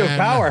Speaking than of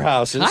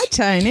powerhouses, Hi,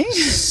 Tiny.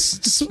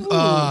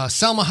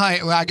 Selma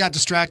Hayek. Well, I got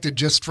distracted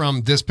just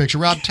from this picture.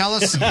 Rob, tell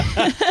us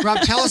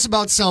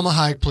about Selma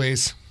Hayek,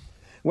 please.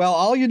 well,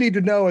 all you need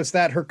to know is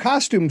that her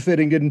costume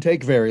fitting didn't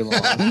take very long.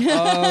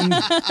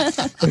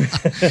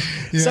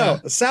 So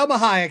Salma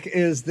Hayek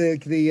is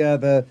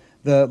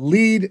the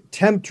lead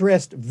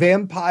temptress,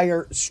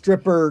 vampire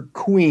stripper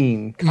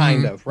queen,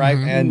 kind of, right?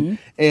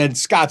 And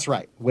Scott's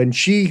right. When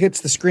she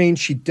hits the screen,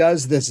 she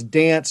does this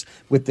dance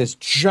with this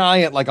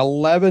giant, like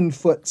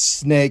 11-foot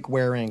snake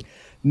wearing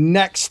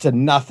next to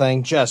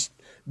nothing, just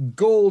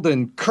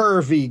golden,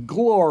 curvy,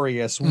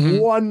 glorious,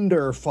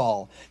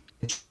 wonderful.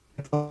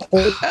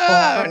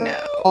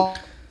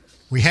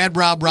 We had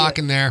Rob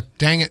rocking there.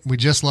 Dang it, we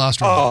just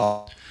lost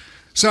Rob.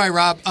 Sorry,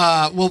 Rob.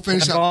 We'll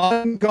finish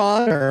up.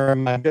 Gone, or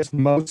am I just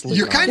mostly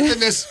You're gone? kind of in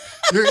this.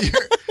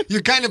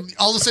 You're kind of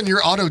all of a sudden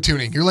you're auto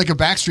tuning. You're like a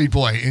Backstreet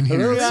Boy in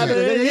here.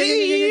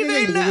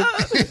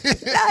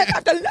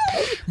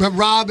 But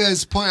Rob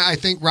has I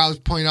think Rob's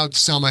pointed out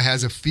Selma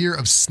has a fear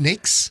of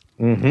snakes.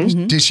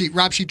 Mm-hmm. Did she,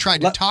 Rob? She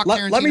tried to talk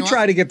Tarantino. Let me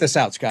try up? to get this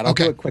out, Scott. I'll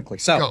Okay. do it quickly.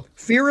 So, Go.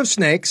 fear of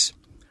snakes.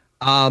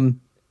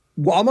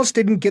 Almost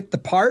didn't get the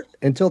part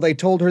until they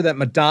told her that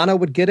Madonna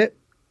would get it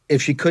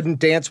if she couldn't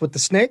dance with the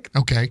snake.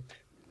 Okay.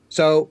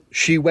 So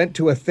she went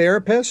to a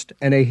therapist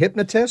and a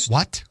hypnotist.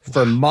 What?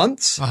 For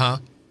months Uh-huh.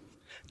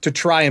 to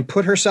try and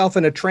put herself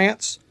in a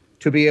trance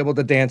to be able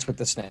to dance with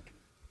the snake.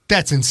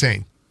 That's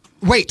insane.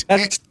 Wait.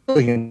 That's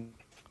And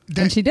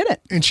she did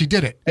it. And she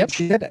did it. Yep.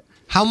 She did it.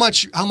 How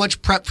much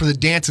prep for the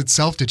dance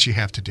itself did she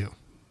have to do?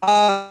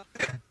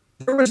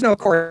 There was no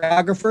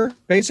choreographer.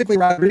 Basically,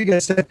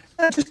 Rodriguez said,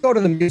 just go to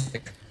the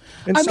music.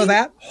 And I so mean-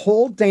 that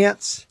whole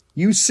dance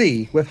you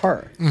see with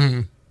her,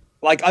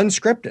 like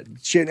unscripted.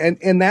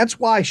 And that's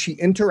why she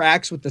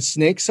interacts with the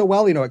snake so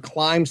well. You know, it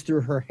climbs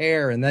through her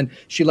hair and then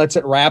she lets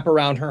it wrap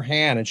around her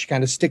hand and she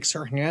kind of sticks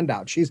her hand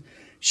out.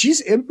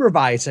 She's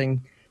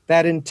improvising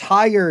that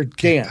entire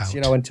dance, out.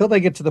 you know, until they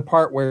get to the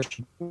part where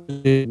she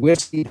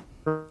whiskey.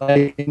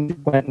 I think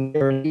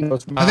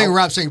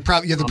Rob's saying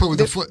probably you have to put with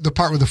the foot, the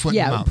part with the foot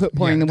in the mouth.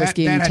 Pouring the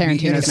whiskey in that had to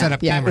be- you had Tarantino's to set mouth.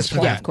 up Yeah, cameras for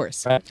yeah, that. of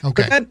course. Right.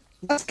 Okay. But then,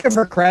 let's give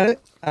her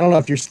credit. I don't know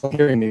if you're still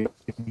hearing me.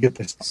 If you get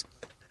this.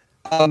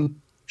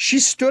 She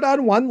stood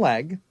on one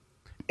leg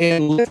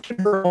and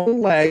lifted her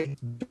own leg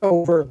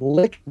over,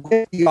 licked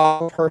whiskey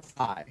off her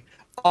thigh,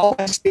 all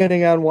by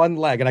standing on one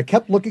leg. And I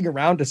kept looking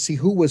around to see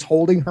who was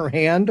holding her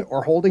hand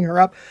or holding her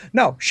up.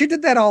 No, she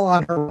did that all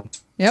on her own.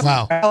 Yep.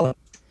 Wow.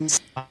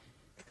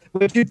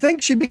 Which you'd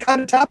think she'd be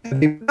kind of top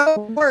heavy.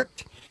 No, it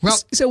worked. Well,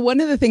 So one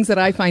of the things that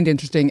I find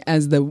interesting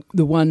as the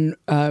one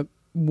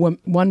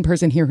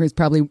person here who's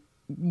probably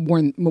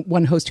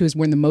one host who has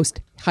worn the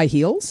most high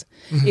heels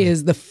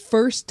is the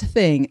first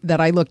thing that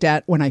I looked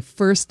at when I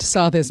first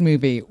saw this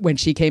movie when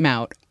she came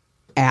out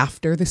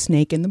after the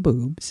snake and the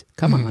boobs.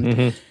 Come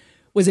on,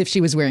 was if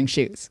she was wearing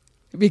shoes.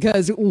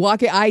 Because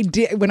I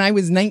did when I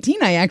was 19,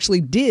 I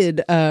actually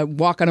did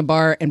walk on a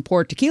bar and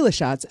pour tequila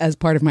shots as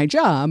part of my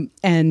job,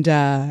 and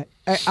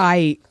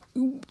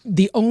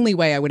the only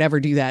way I would ever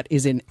do that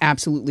is in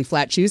absolutely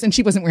flat shoes, and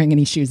she wasn't wearing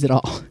any shoes at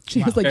all.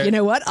 She was like, you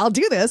know what, I'll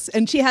do this,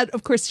 and she had,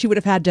 of course, she would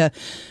have had to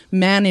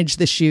manage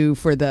the shoe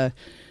for the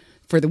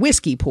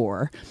whiskey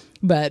pour,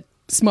 but.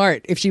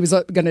 Smart. If she was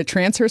going to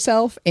trance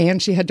herself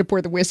and she had to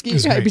pour the whiskey,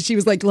 great. she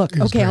was like, look,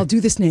 okay, great. I'll do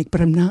the snake,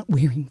 but I'm not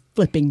wearing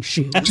flipping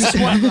shoes. just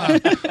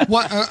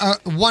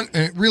one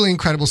really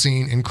incredible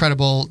scene,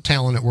 incredible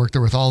talent at work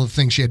there with all the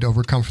things she had to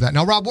overcome for that.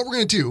 Now, Rob, what we're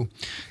going to do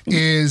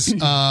is,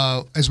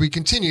 as we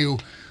continue,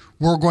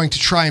 we're going to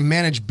try and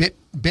manage bit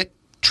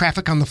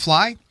traffic on the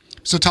fly.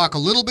 So talk a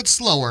little bit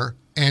slower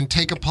and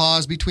take a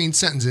pause between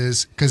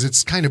sentences because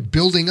it's kind of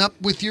building up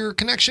with your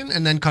connection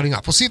and then cutting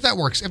off. We'll see if that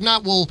works. If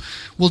not, we'll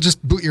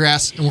just boot your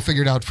ass and we'll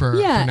figure it out for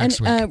next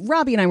week.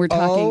 Robbie and I were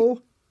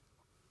talking.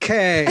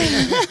 Okay.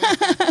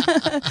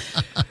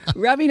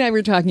 Robbie and I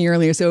were talking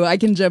earlier, so I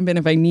can jump in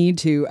if I need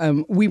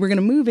to. We were going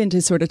to move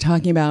into sort of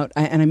talking about,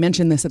 and I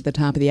mentioned this at the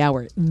top of the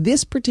hour,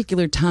 this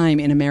particular time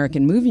in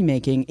American movie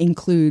making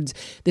includes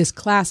this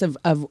class of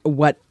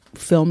what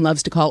film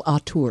loves to call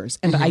auteurs.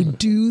 And I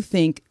do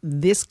think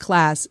this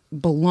class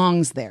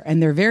belongs there.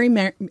 And they're very,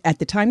 at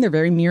the time, they're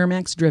very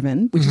Miramax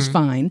driven, which is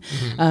fine.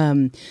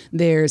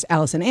 There's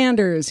Allison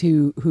Anders,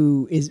 who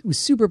was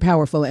super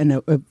powerful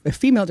and a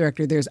female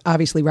director. There's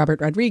obviously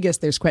Robert Rodriguez.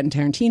 There's Quentin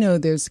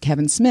Tarantino. There's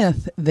Kevin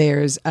Smith.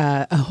 There's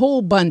a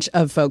whole bunch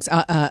of folks,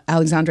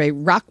 Alexandre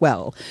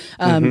Rockwell,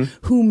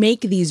 who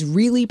make these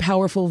really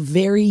powerful,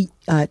 very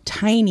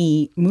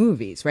tiny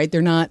movies, right?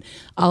 They're not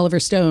Oliver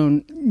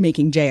Stone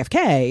making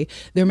JFK.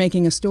 They're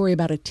making a story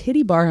about a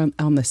titty bar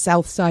on the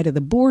south side of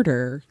the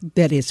border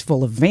that is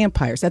full of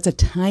vampires. That's a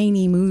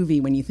tiny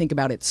movie when you think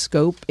about its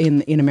scope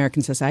in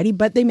American society,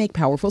 but they make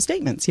powerful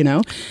statements, you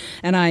know?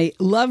 And I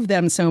love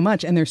them so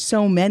much. And there's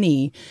so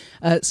many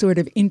sort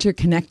of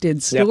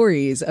interconnected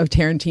stories of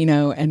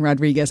Tarantino and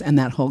Rodriguez and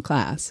that whole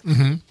class.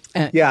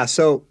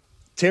 So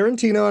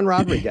Tarantino and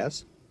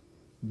Rodriguez,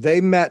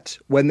 they met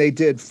when they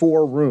did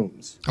Four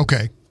Rooms.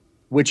 Okay.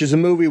 Which is a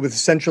movie with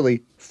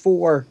essentially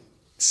 4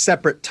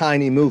 separate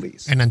tiny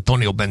movies. And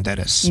Antonio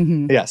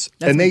Banderas. Yes.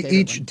 That's and my they favorite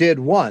each one. did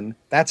one.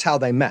 That's how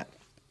they met.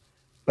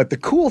 But the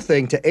cool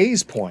thing, to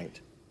A's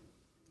point,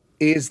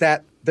 is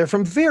that they're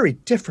from very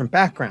different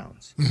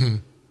backgrounds.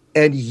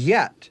 And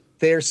yet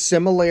their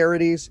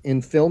similarities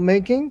in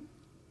filmmaking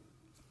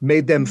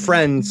made them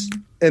friends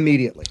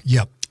immediately.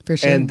 Yep. For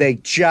sure. And they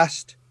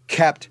just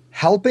kept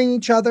helping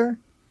each other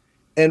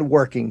and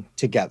working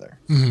together,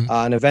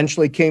 and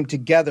eventually came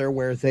together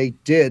where they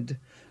did,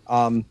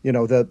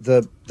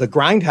 the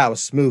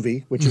Grindhouse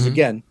movie, which is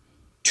again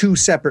 2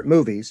 separate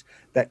movies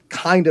that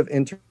kind of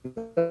This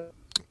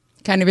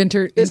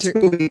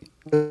movie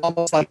was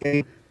almost like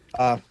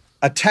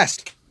a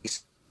test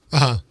case,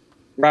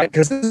 right?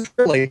 Because this is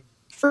really,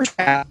 first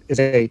half is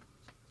a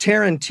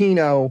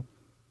Tarantino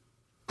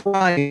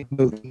crime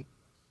movie,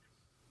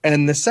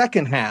 and the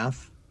second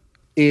half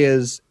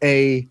is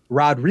a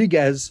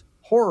Rodriguez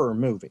horror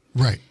movie.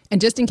 Right. And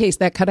just in case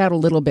that cut out a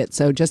little bit,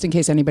 so just in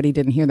case anybody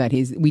didn't hear that,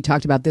 we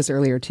talked about this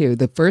earlier too.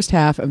 The first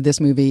half of this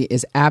movie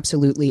is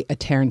absolutely a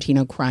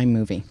Tarantino crime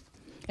movie,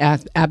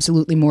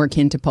 absolutely more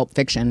akin to Pulp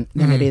Fiction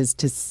than it is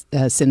to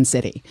Sin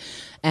City.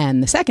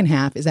 And the second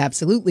half is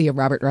absolutely a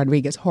Robert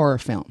Rodriguez horror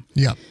film.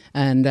 Yep.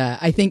 And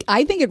I think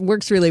it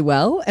works really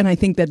well, and I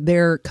think that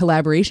their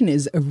collaboration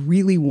is a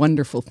really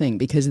wonderful thing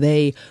because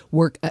they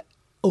work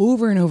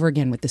over and over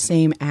again with the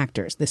same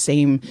actors, the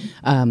same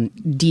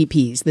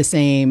DPs, the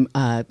same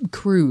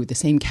crew, the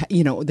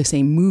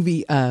same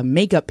movie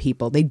makeup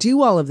people. They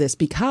do all of this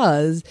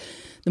because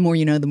the more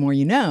you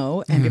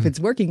know. And if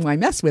it's working, why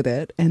mess with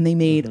it? And they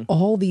made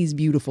all these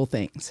beautiful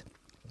things.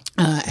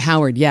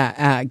 Howard,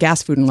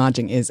 Gas Food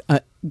Lodging is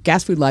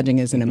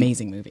an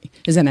amazing movie.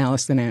 Is an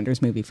Allison Anders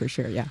movie for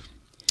sure. Yeah.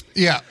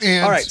 Yeah.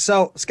 And All right,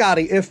 so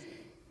Scotty, if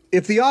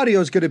the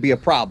audio is going to be a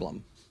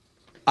problem,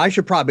 I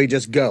should probably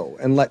just go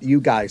and let you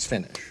guys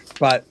finish.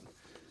 But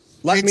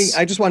I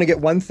just want to get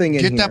one thing in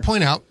here. Get that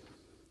point out.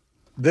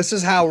 This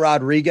is how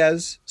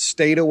Rodriguez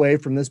stayed away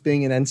from this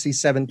being an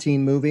NC-17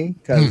 movie,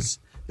 because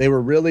they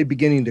were really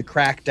beginning to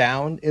crack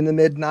down in the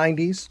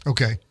mid-90s.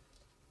 Okay.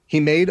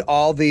 He made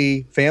all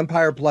the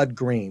vampire blood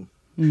green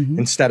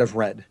instead of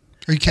red.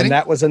 Are you kidding? And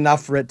that was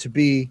enough for it to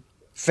be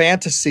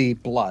fantasy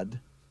blood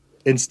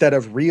instead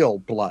of real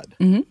blood.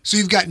 So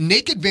you've got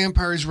naked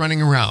vampires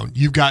running around.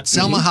 You've got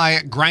Selma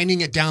Hayek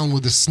grinding it down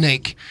with a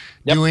snake,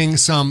 doing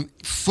some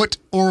foot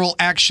oral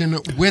action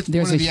with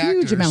There's one of the a huge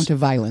actors. amount of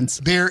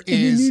violence. There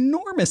is an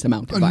enormous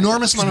amount of violence.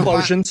 enormous amount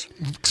Explosions.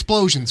 of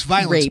explosions,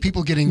 violence, Rape,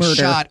 people getting murder.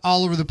 shot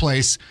all over the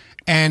place,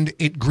 and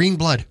green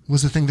blood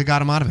was the thing that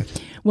got him out of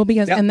it. Well,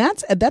 because and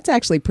that's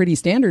actually pretty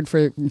standard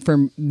for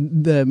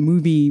the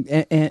movie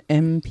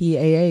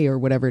MPAA or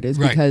whatever it is,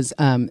 Right. because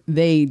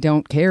they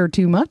don't care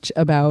too much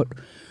about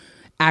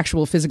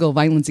actual physical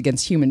violence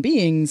against human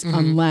beings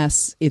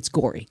unless it's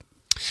gory.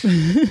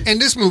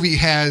 And this movie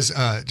has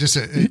just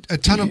a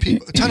ton of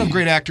people, a ton of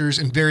great actors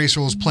in various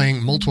roles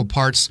playing multiple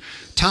parts.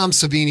 Tom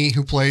Savini,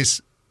 who plays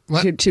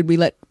what? Should we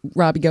let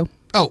Robbie go?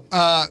 Oh,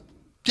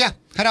 yeah.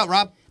 Head out,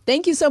 Rob.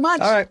 Thank you so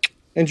much. All right.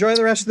 Enjoy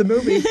the rest of the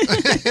movie.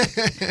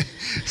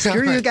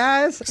 Screw you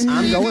guys.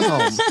 I'm going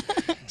home.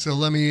 So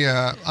let me.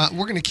 We're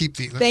going to keep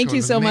the. Let's Thank go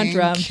you to the so much, main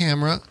Rob.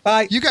 Camera.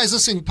 Bye. You guys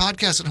listening to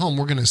podcasts at home.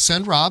 We're going to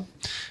send Rob,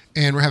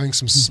 and we're having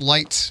some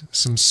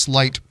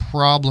slight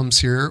problems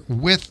here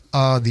with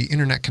the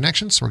internet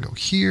connection. So we'll go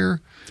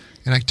here,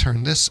 and I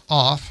turn this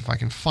off if I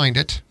can find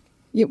it.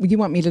 You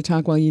want me to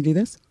talk while you do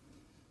this?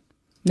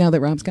 Now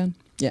that Rob's gone?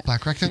 Yeah.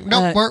 Black rectangle.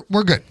 No,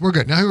 we're good. We're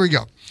good. Now here we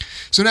go.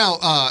 So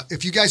now,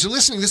 if you guys are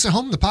listening to this at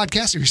home, the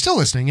podcast, if you're still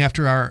listening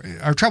after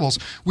our troubles,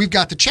 we've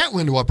got the chat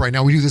window up right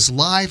now. We do this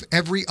live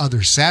every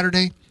other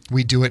Saturday.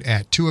 We do it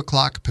at 2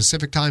 o'clock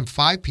Pacific time,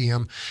 5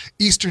 p.m.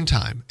 Eastern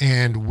time.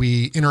 And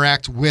we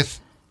interact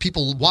with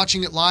people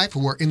watching it live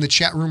who are in the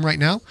chat room right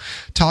now,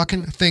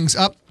 talking things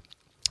up.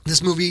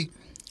 This movie,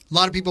 a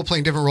lot of people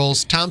playing different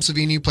roles. Tom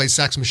Savini plays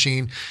Sex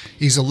Machine.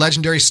 He's a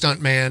legendary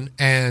stuntman,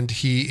 and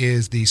he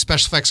is the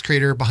special effects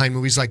creator behind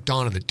movies like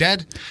Dawn of the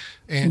Dead.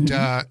 And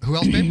who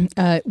else, babe?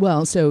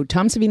 Well, so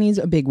Tom Savini's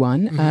a big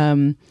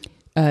one.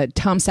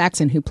 Tom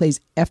Saxon, who plays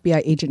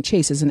FBI Agent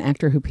Chase, is an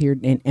actor who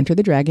appeared in Enter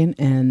the Dragon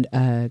and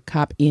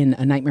cop in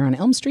A Nightmare on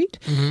Elm Street.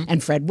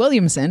 And Fred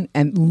Williamson,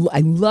 and I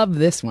love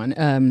this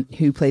one,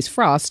 who plays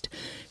Frost,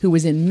 who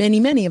was in many,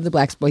 many of the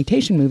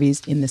blaxploitation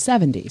movies in the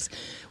 70s.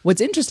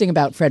 What's interesting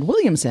about Fred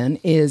Williamson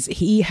is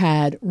he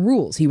had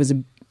rules. He was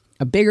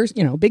a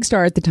big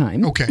star at the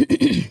time.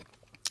 Okay.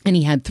 And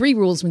he had 3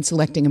 rules when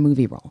selecting a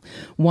movie role.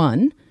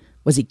 1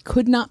 was he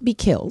could not be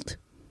killed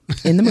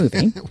in the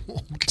movie.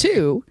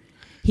 2,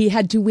 he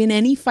had to win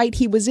any fight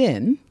he was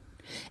in.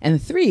 And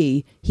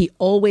 3, he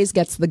always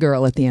gets the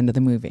girl at the end of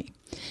the movie.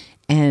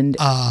 And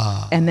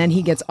then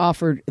he gets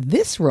offered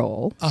this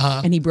role,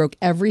 and he broke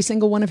every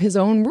single one of his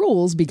own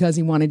rules because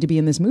he wanted to be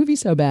in this movie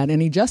so bad. And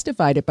he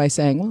justified it by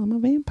saying, "Well, I'm a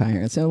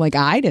vampire, so like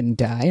I didn't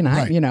die, and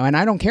and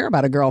I don't care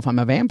about a girl if I'm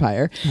a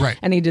vampire." Right.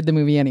 And he did the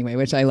movie anyway,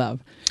 which I love.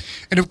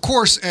 And of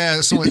course,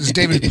 as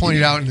David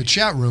pointed out in the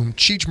chat room,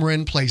 Cheech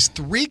Marin plays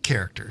 3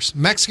 characters: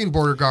 Mexican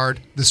border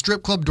guard, the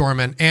strip club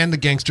doorman, and the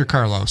gangster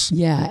Carlos.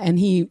 Yeah, and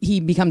he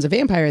becomes a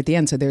vampire at the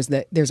end. So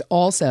there's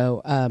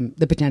also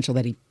the potential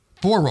that he.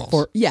 4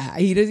 roles.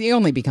 He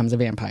only becomes a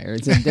vampire.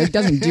 It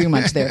doesn't do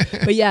much there.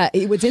 But yeah,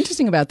 what's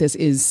interesting about this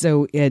is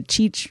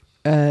Cheech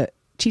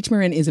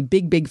Marin is a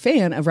big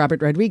fan of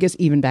Robert Rodriguez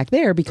even back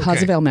there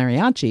because of El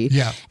Mariachi.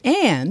 Yeah.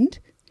 And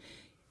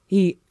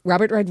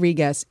Robert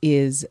Rodriguez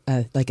is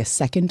like a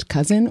second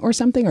cousin or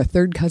something, or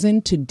third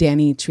cousin to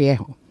Danny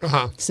Trejo.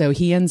 So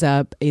he ends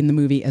up in the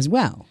movie as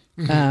well.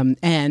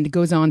 And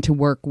goes on to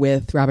work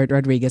with Robert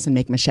Rodriguez and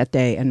make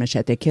Machete and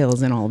Machete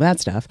Kills and all of that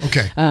stuff.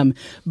 Okay.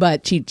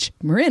 But Cheech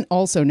Marin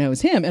also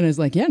knows him and is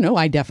like, yeah, no,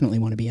 I definitely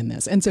want to be in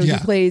this. And so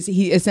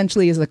he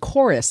essentially is a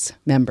chorus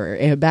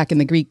member. Back in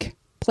the Greek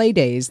play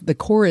days, the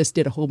chorus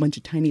did a whole bunch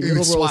of tiny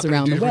little roles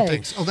around the way.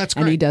 Things. Oh, that's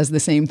great. And he does the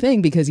same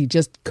thing because he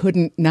just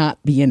couldn't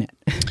not be in it.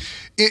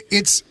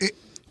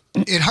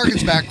 It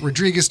harkens back.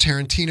 Rodriguez,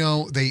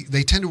 Tarantino,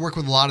 they tend to work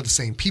with a lot of the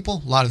same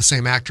people, a lot of the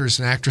same actors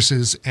and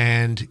actresses,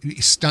 and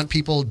stunt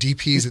people,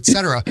 DPs,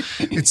 etc.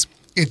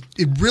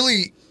 It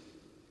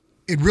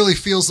really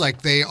feels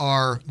like they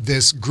are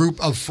this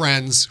group of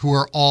friends who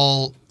are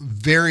all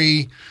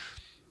very,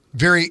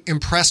 very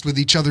impressed with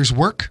each other's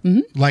work.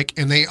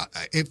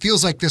 It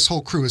feels like this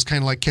whole crew is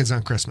kind of like kids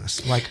on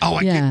Christmas. Like,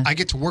 I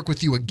get to work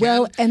with you again.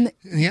 Well, and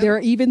there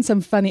are even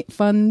some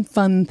fun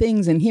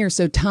things in here.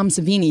 So Tom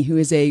Savini, who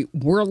is a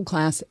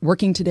world-class,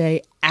 working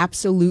today,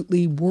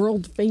 absolutely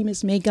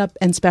world-famous makeup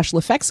and special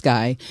effects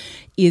guy,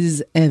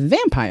 is a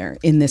vampire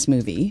in this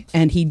movie.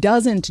 And he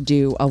doesn't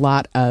do a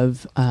lot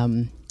of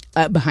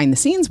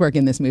behind-the-scenes work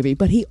in this movie,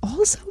 but he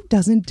also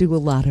doesn't do a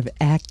lot of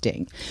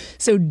acting.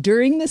 So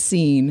during the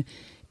scene...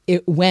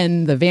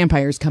 when the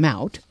vampires come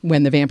out,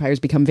 when the vampires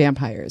become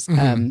vampires,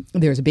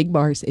 there's a big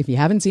bar. If you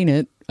haven't seen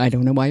it, I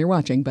don't know why you're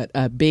watching, but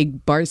a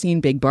big bar scene,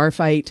 big bar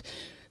fight,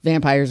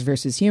 vampires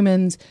versus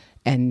humans,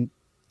 and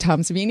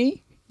Tom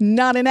Savini,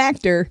 not an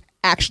actor,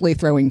 actually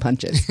throwing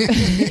punches,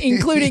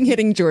 including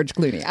hitting George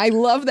Clooney. I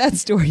love that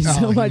story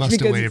so much. He must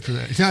have waited for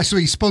that. So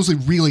he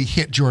supposedly really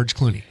hit George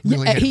Clooney.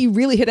 He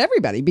really hit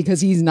everybody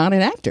because he's not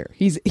an actor.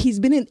 He's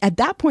been at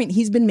that point,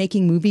 he's been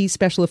making movie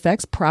special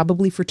effects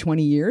probably for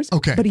 20 years.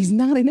 Okay. But he's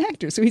not an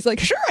actor. So he's like,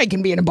 sure, I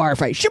can be in a bar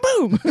fight.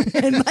 Shaboom.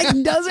 And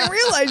like doesn't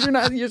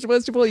realize you're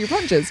supposed to pull your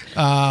punches.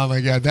 Oh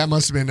my God. That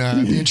must have been,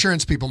 the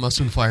insurance people must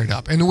have been fired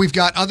up. And we've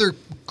got other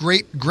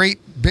great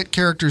bit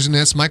characters in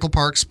this. Michael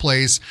Parks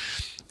plays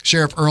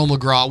Sheriff Earl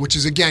McGraw, which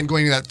is, again,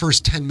 going to that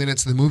first 10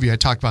 minutes of the movie I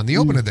talked about in the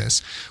open of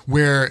this,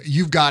 where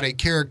you've got a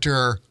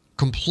character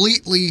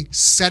completely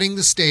setting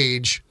the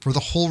stage for the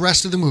whole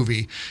rest of the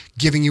movie,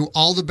 giving you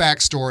all the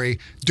backstory,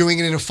 doing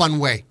it in a fun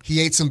way. He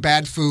ate some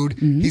bad food.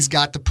 He's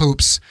got the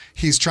poops.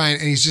 He's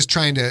just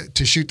trying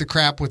to shoot the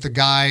crap with the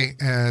guy,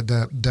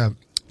 the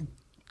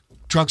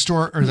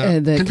drugstore or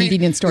the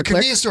convenience store clerk.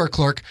 Convenience store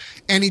clerk,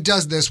 and he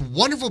does this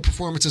wonderful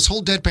performance, this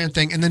whole deadpan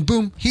thing, and then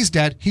boom, he's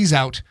dead. He's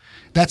out.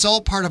 That's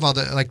all part of all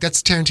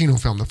that's Tarantino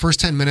film. The first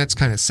 10 minutes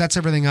kind of sets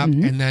everything up,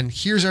 and then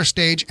here's our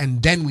stage,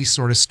 and then we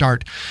sort of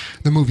start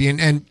the movie.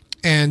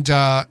 And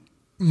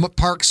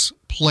Parks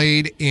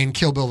played in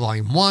Kill Bill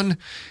Volume 1,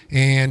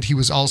 and he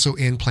was also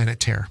in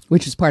Planet Terror.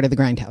 Which is part of the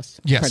Grindhouse.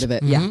 Yes. Part of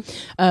it, yeah.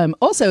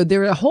 Also,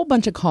 there are a whole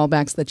bunch of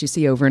callbacks that you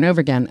see over and over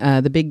again.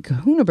 The big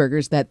kahuna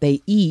burgers that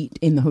they eat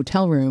in the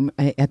hotel room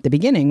at the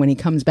beginning when he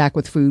comes back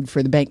with food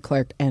for the bank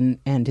clerk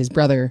and his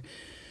brother,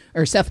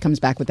 or Seth comes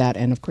back with that,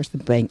 and of course the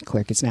bank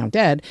clerk is now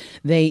dead.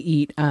 They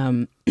eat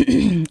from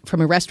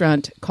a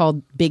restaurant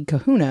called Big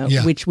Kahuna,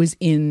 which was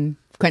in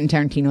Quentin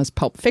Tarantino's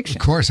Pulp Fiction.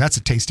 Of course, that's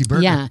a tasty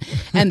burger. Yeah,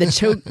 and the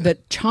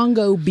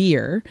Chongo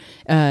beer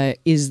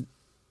is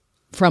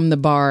from the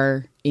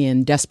bar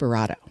in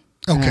Desperado.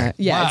 Okay.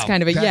 Yeah, wow. It's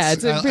kind of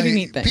it's a pretty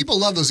neat thing. People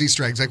love those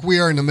Easter eggs. Like, we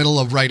are in the middle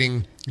of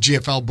writing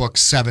GFL Book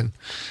 7,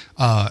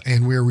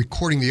 and we're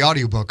recording the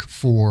audiobook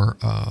for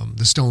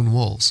The Stone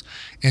Wolves.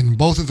 And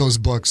both of those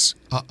books,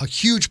 a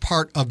huge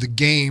part of the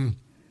game,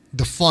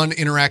 the fun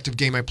interactive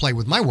game I play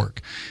with my work,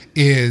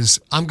 is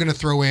I'm going to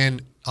throw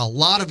in a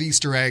lot of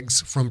Easter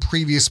eggs from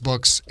previous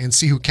books and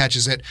see who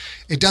catches it.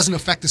 It doesn't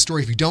affect the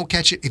story if you don't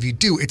catch it. If you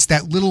do, it's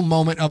that little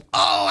moment of,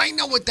 oh, I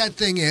know what that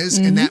thing is.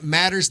 And that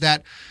matters,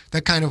 that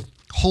kind of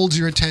holds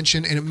your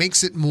attention, and it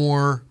makes it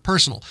more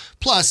personal.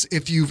 Plus,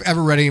 if you've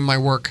ever read any of my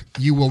work,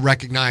 you will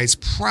recognize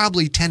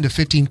probably 10 to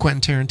 15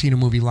 Quentin Tarantino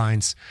movie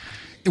lines.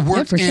 It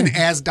worked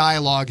as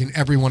dialogue in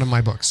every one of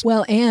my books.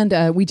 Well,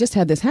 and we just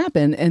had this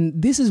happen, and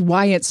this is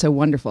why it's so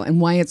wonderful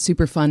and why it's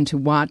super fun to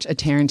watch a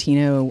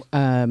Tarantino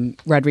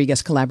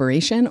Rodriguez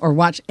collaboration or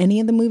watch any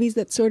of the movies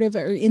that sort of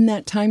are in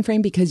that time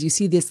frame, because you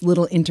see this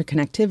little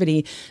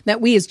interconnectivity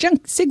that we as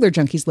Sigler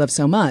junkies love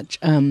so much.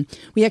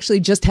 We actually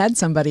just had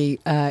somebody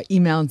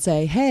email and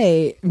say,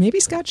 hey, maybe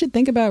Scott should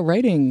think about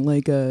writing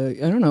like I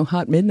don't know,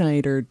 Hot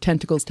Midnight or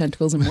Tentacles,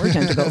 and More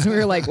Tentacles. And we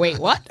were like, wait,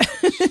 what?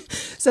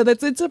 So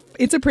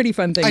it's a pretty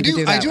fun thing to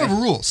do. I do have a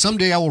rule.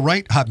 Someday I will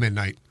write Hot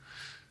Midnight.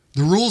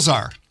 The rules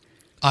are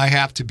I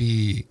have to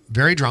be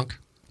very drunk,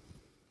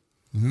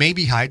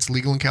 maybe high. It's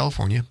legal in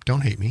California.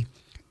 Don't hate me.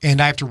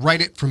 And I have to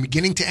write it from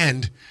beginning to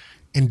end,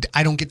 and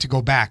I don't get to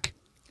go back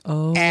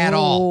at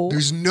all.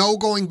 There's no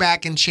going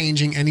back and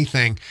changing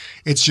anything.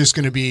 It's just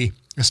going to be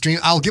a stream.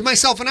 I'll give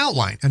myself an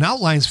outline. An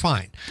outline's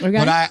fine. Okay.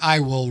 But I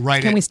will write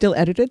it. Can we still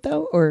edit it,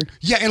 though? Or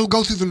yeah, it'll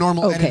go through the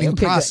normal editing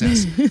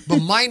process.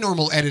 But my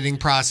normal editing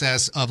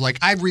process of, like,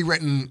 I've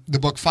rewritten the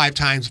book 5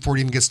 times before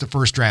it even gets to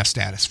first draft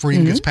status, before it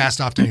even gets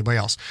passed off to anybody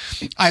else.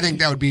 I think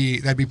that'd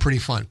be pretty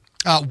fun.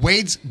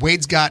 Wade's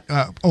got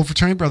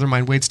fraternity brother of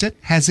mine, Wade Stitt,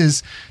 has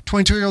his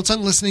 22-year-old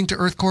son listening to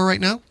Earthcore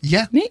right now.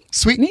 Yeah. Neat.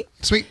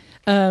 Sweet.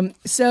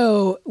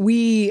 So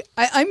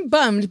I'm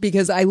bummed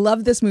because I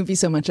love this movie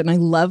so much and I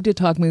love to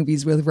talk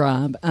movies with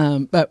Rob.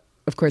 But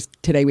of course,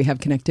 today we have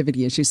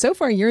connectivity issues. So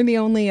far, you're the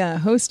only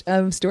host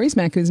of Story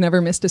Smack who's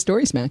never missed a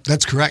Story Smack.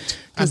 That's correct.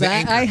 Because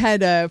I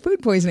had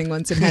food poisoning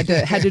once and had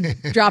to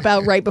drop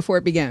out right before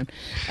it began.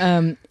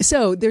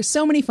 So there's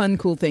so many fun,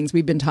 cool things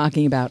we've been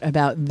talking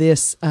about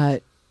this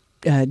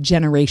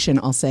generation,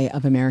 I'll say,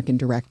 of American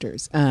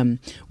directors.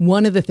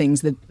 One of the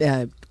things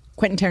that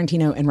Quentin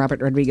Tarantino and Robert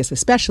Rodriguez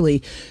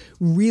especially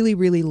really,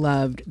 really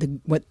loved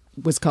what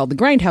was called the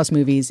Grindhouse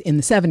movies in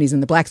the 70s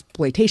and the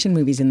blaxploitation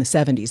movies in the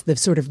 70s, the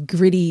sort of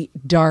gritty,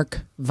 dark,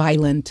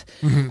 violent,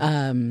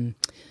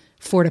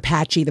 Fort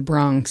Apache, the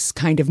Bronx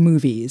kind of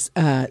movies.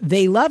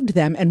 They loved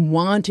them and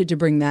wanted to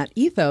bring that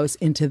ethos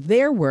into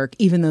their work,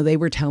 even though they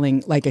were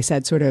telling, like I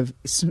said, sort of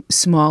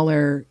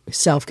smaller,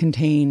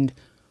 self-contained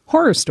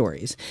horror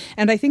stories.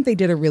 And I think they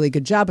did a really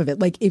good job of it.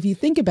 Like, if you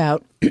think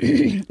about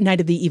Night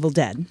of the Evil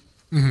Dead,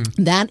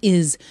 that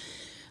is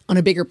on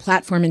a bigger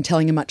platform and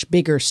telling a much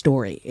bigger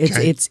story.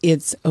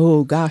 It's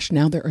oh gosh,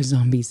 now there are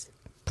zombies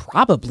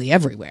probably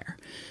everywhere.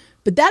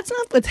 But that's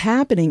not what's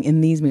happening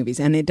in these movies.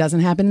 And it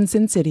doesn't happen in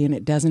Sin City, and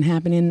it doesn't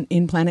happen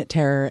in Planet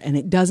Terror, and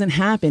it doesn't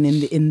happen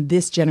in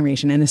this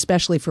generation. And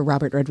especially for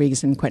Robert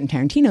Rodriguez and Quentin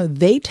Tarantino,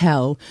 they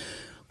tell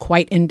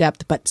quite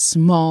in-depth but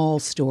small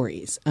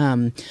stories.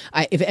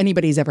 If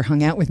anybody's ever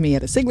hung out with me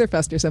at a Sigler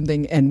Fest or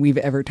something and we've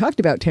ever talked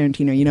about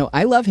Tarantino,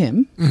 I love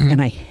him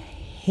and I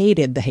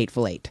hated The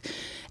Hateful Eight.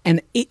 And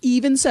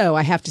even so,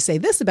 I have to say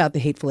this about The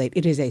Hateful Eight.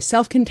 It is a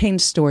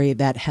self-contained story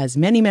that has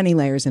many, many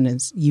layers and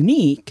is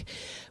unique,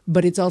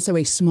 but it's also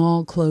a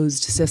small,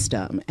 closed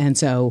system. And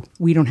so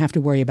we don't have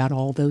to worry about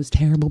all those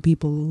terrible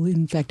people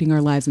infecting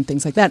our lives and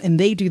things like that. And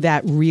they do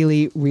that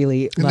really,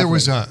 really and lovely.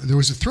 There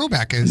was a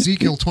throwback,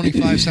 Ezekiel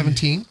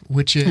 25:17,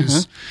 which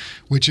is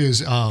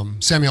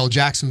Samuel L.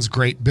 Jackson's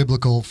great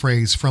biblical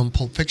phrase from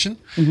Pulp Fiction.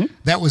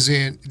 That was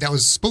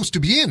supposed to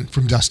be in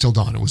From Dusk Till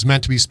Dawn. It was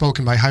meant to be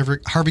spoken by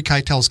Harvey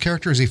Keitel's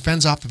character as he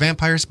fends off the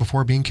vampires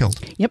before being killed.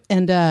 Yep.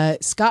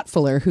 And Scott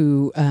Fuller,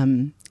 who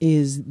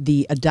is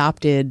the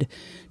adopted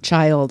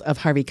child of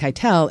Harvey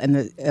Keitel, and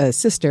the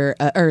sister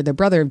or the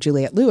brother of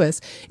Juliette Lewis,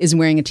 is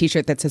wearing a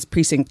T-shirt that says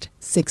Precinct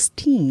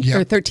 16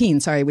 or 13,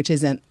 which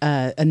is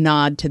a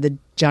nod to the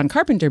John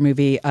Carpenter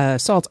movie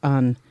Assault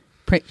on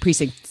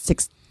Precinct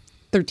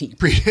 13.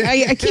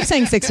 I keep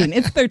saying 16.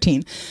 It's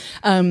 13.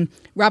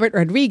 Robert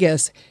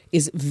Rodriguez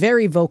is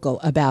very vocal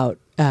about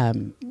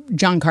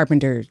John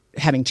Carpenter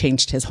having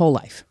changed his whole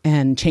life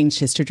and changed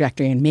his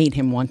trajectory and made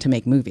him want to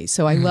make movies.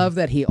 So I love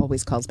that he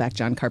always calls back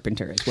John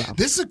Carpenter as well.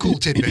 This is a cool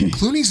tidbit.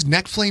 Clooney's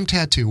neck flame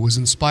tattoo was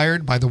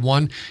inspired by the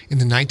one in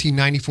the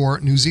 1994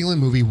 New Zealand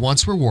movie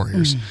Once Were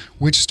Warriors,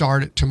 which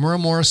starred Tamura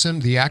Morrison,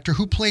 the actor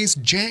who plays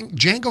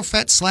Jango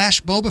Fett /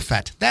 Boba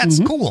Fett. That's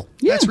cool.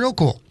 Yeah. That's real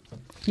cool.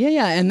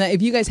 Yeah. And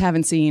if you guys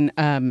haven't seen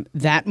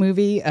that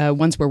movie,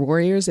 Once Were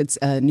Warriors, it's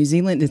New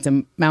Zealand. It's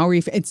a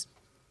Maori. It's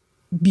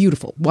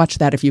beautiful. Watch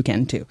that if you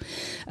can, too.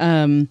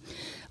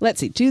 Let's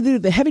see. Due to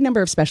the heavy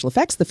number of special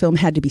effects, the film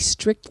had to be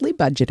strictly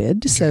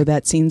budgeted so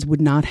that scenes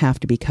would not have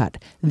to be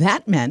cut.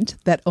 That meant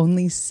that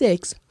only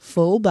 6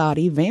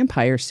 full-body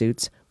vampire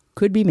suits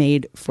could be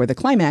made for the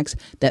climax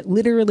that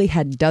literally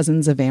had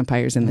dozens of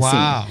vampires in the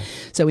scene.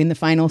 So in the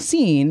final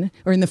scene,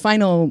 or in the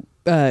final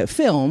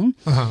film,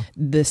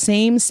 the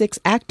same 6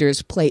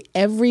 actors play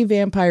every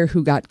vampire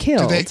who got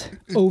killed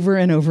over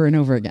and over and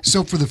over again.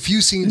 So for the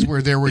few scenes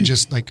where there were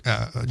just like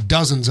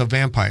dozens of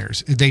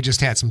vampires, they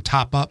just had some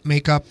top-up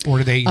makeup, or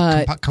did they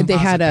composite they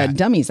had that?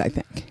 Dummies, I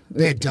think.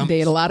 They had dummies? They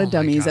had a lot of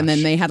dummies, and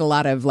then they had a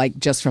lot of like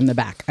just from the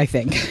back, I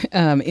think.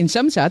 In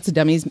some shots, the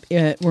dummies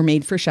were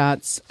made for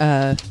shots.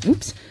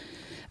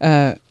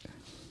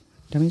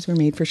 Dummies were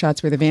made for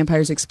shots where the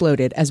vampires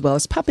exploded, as well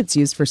as puppets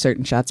used for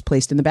certain shots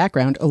placed in the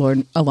background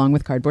along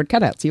with cardboard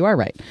cutouts. You are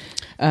right.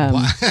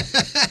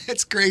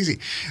 It's crazy.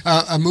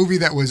 A movie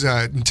that was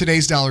in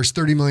today's dollars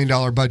 $30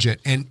 million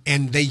budget, and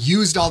they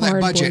used all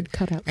that budget,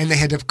 and they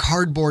had to have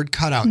cardboard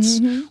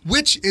cutouts,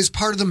 which is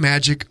part of the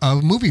magic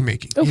of movie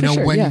making.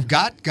 When you've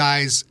got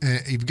guys,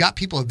 you've got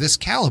people of this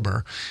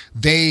caliber,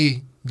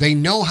 they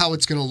know how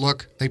it's going to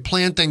look. They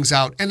plan things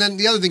out, and then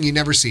the other thing you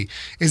never see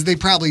is they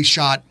probably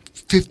shot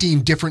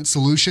 15 different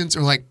solutions,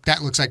 or like,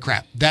 that looks like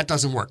crap, that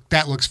doesn't work,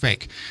 that looks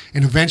fake,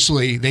 and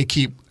eventually they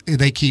keep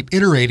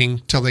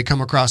iterating till they come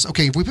across,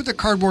 okay, if we put the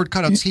cardboard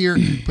cutouts here,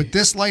 put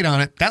this light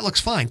on it, that looks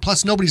fine.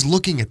 Plus, nobody's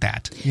looking at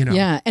that.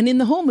 Yeah, and in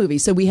the whole movie,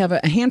 so we have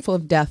a handful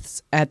of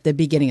deaths at the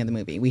beginning of the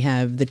movie. We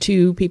have the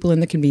 2 people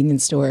in the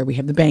convenience store. We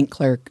have the bank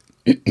clerk.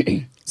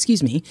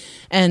 Excuse me,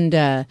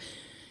 and.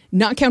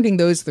 Not counting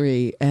those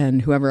 3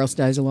 and whoever else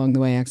dies along the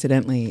way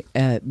accidentally,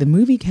 the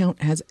movie count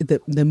has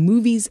the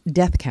movie's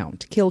death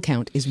count, kill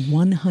count is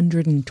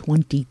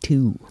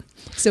 122.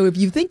 So if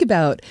you think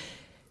about,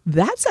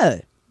 that's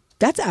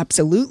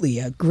absolutely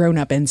a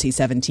grown-up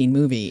NC-17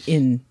 movie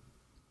in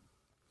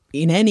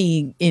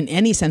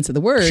any sense of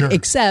the word,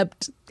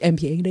 except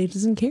MPAA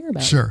doesn't care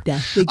about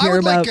death. They care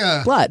about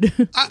blood.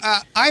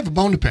 I have a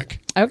bone to pick.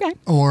 Okay.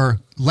 Or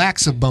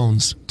lacks of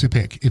bones to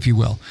pick, if you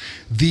will.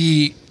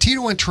 The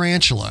Tito and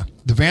Tarantula,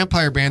 the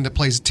vampire band that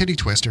plays Titty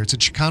Twister. It's a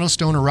Chicano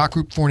stoner rock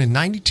group formed in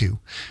 92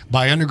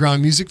 by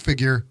underground music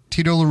figure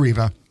Tito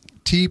Lariva.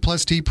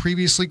 T+T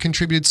previously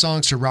contributed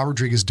songs to Robert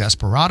Rodriguez's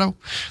Desperado.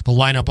 The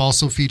lineup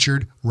also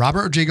featured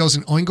Robert Rodriguez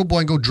and Oingo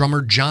Boingo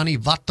drummer Johnny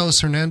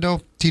Vatos Hernando.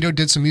 Tito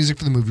did some music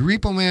for the movie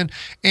Repo Man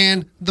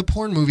and the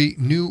porn movie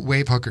New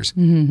Wave Hookers.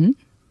 Mm-hmm.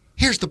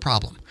 Here's the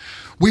problem.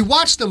 We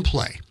watched them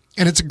play,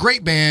 and it's a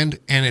great band,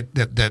 and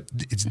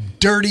it's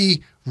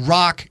dirty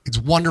rock. It's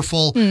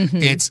wonderful. Mm-hmm.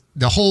 It's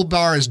the whole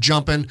bar is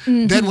jumping.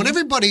 Mm-hmm. Then when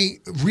everybody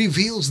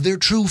reveals their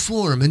true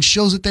form and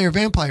shows that they are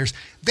vampires,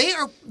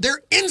 they're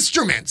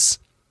instruments.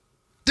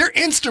 Their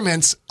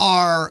instruments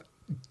are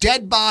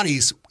dead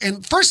bodies.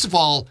 And first of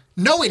all,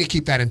 no way to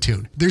keep that in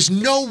tune. There's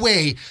no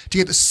way to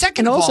get the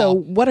second of all. And also,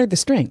 what are the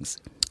strings?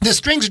 The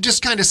strings are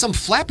just kind of some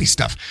flappy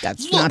stuff.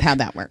 That's not how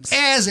that works.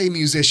 As a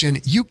musician,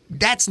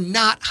 that's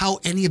not how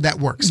any of that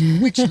works.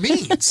 Which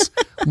means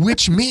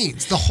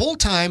the whole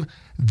time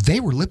they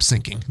were lip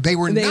syncing. They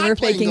were not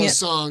playing those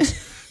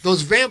songs.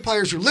 Those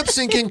vampires were lip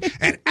syncing,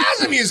 and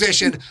as a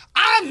musician,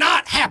 I'm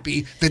not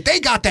happy that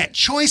they got that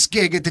choice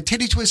gig at the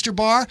Titty Twister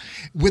bar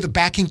with a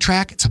backing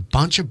track. It's a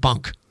bunch of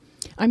bunk.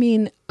 I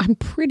mean, I'm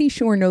pretty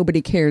sure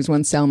nobody cares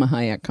when Salma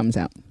Hayek comes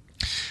out.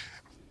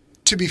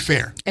 To be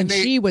fair. And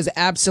she was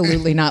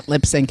absolutely not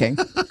lip syncing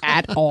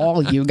at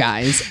all, you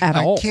guys, at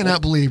all. I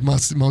cannot believe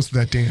most of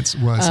that dance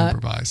was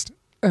improvised.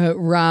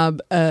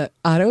 Rob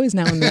Otto is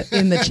now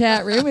in the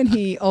chat room, and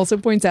he also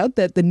points out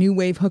that the New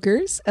Wave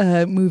Hookers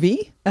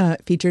movie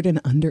featured an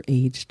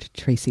underaged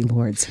Tracy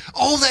Lords.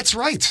 Oh, that's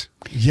right.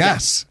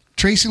 Yes. Yeah.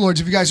 Tracy Lords,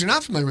 if you guys are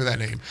not familiar with that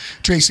name,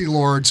 Tracy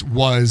Lords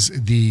was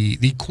the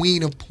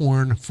queen of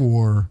porn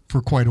for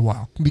quite a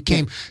while.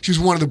 She was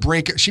one of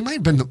the she might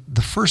have been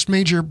the first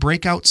major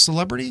breakout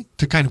celebrity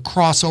to kind of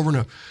cross over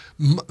into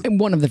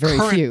one of the very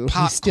few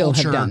who still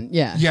have done.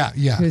 Yeah.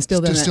 Who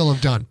still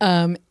have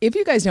done. If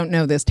you guys don't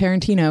know this,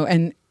 Tarantino,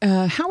 and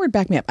Howard,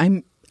 back me up,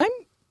 I'm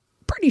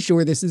pretty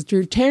sure this is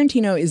true.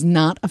 Tarantino is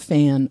not a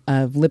fan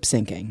of lip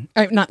syncing.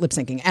 Not lip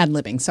syncing,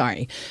 ad-libbing,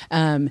 sorry.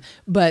 And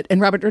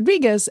Robert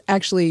Rodriguez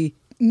actually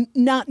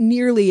not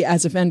nearly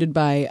as offended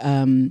by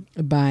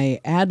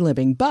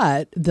ad-libbing,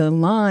 but the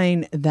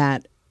line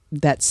that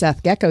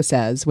Seth Gecko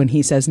says when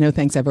he says, "No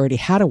thanks, I've already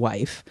had a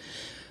wife,"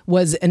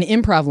 was an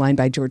improv line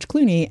by George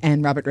Clooney,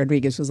 and Robert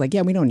Rodriguez was like,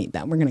 "Yeah, we don't need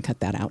that. We're going to cut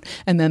that out."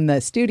 And then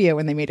the studio,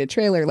 when they made a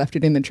trailer, left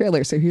it in the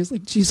trailer. So he was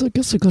like, "Geez, I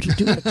guess I got to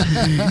do it."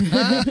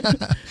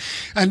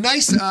 A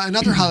nice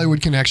another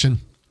Hollywood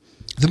connection.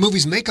 One of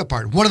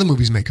the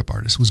movie's makeup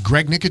artists was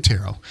Greg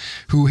Nicotero,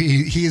 who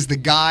he is the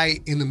guy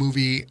in the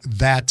movie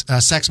that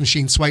Sex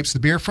Machine swipes the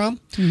beer from.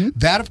 Mm-hmm.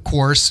 That, of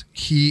course,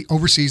 he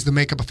oversees the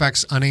makeup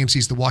effects on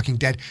AMC's The Walking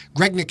Dead.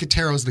 Greg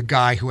Nicotero is the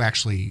guy who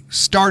actually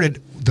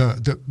started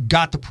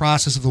got the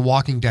process of The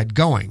Walking Dead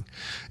going,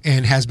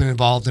 and has been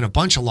involved in a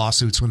bunch of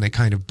lawsuits when they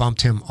kind of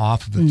bumped him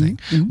off of the thing.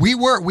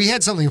 Mm-hmm. We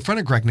had something in front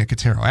of Greg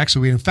Nicotero.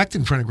 Actually, we had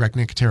infected in front of Greg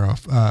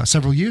Nicotero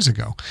several years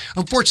ago.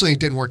 Unfortunately, it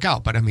didn't work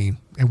out, but I mean,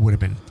 it would have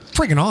been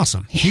friggin'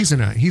 awesome.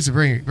 Yeah. He's a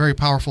very, very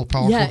powerful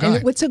guy.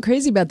 And what's so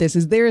crazy about this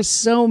is there are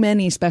so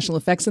many special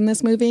effects in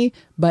this movie,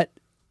 but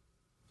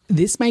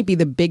this might be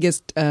the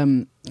biggest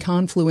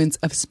confluence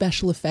of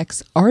special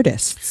effects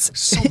artists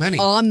So many.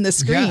 on the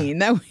screen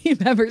that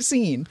we've ever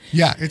seen.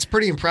 Yeah, it's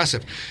pretty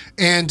impressive.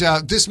 And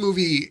this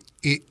movie,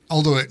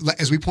 although,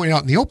 as we pointed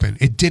out in the open,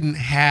 it didn't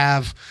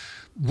have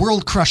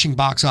world-crushing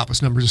box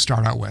office numbers to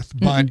start out with,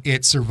 but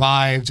it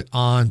survived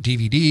on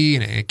DVD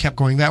and it kept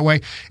going that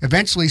way.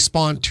 Eventually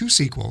spawned 2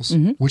 sequels,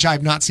 which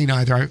I've not seen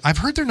either. I've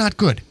heard they're not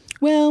good.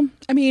 Well,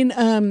 I mean,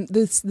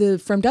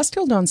 the From Dusk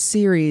Till Dawn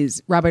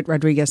series, Robert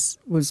Rodriguez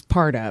was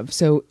part of,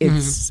 so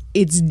it's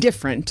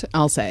different,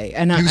 I'll say.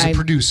 And He was a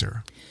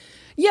producer.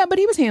 Yeah, but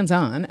he was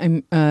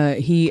hands-on.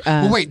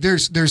 Well, wait,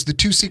 there's the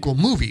 2 sequel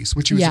movies,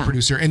 which he was a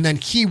producer, and then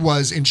he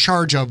was in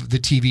charge of the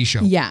TV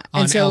show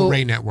on El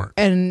Rey Network.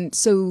 And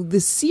so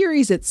the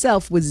series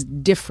itself was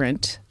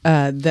different,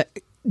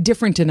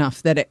 different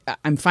enough that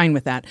I'm fine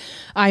with that.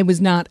 I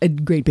was not a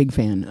great big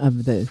fan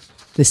of the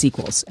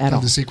sequels at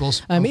all. The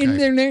sequels? I mean,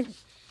 they're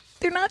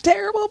not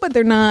terrible, but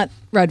they're not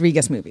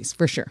Rodriguez movies,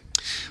 for sure.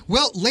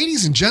 Well,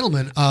 ladies and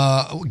gentlemen,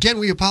 again,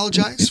 we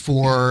apologize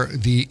for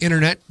the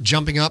internet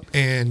jumping up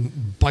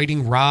and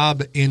biting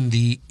Rob in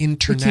the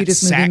internet The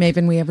cutest sack. movie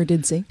maven we ever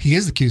did see. He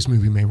is the cutest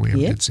movie maven we ever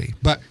did see.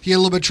 But he had a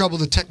little bit of trouble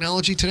with the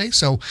technology today.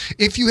 So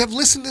if you have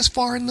listened this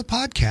far in the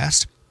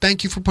podcast,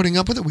 thank you for putting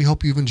up with it. We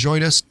hope you've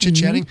enjoyed us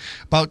chit-chatting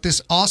about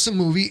this awesome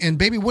movie. And,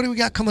 baby, what do we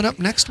got coming up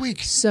next week?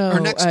 So, or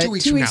next 2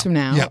 weeks 2 weeks from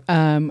now, Yep.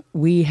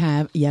 we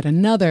have yet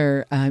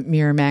another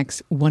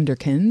Miramax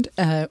wonderkind.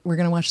 We're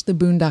going to watch The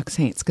Boondock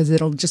Saints because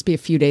it'll just be a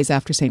few days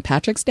after St.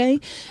 Patrick's Day.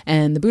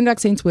 And The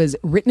Boondock Saints was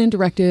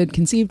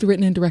conceived,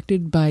 written, and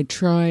directed by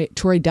Troy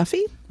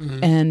Duffy.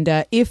 And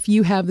if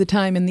you have the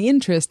time and the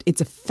interest, it's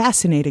a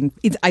fascinating...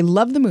 I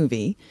love the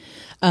movie.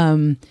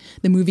 The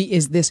movie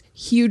is this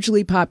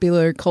hugely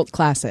popular cult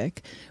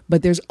classic,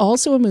 but there's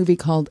also a movie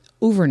called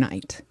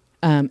Overnight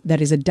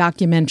that is a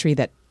documentary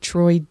that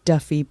Troy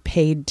Duffy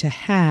paid to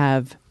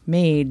have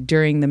made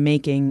during the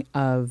making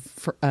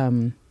of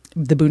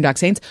the Boondock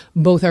Saints.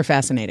 Both are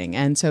fascinating.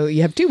 And so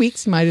you have 2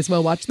 weeks, might as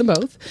well watch them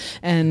both.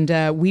 And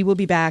we will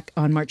be back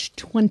on March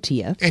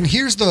 20th. And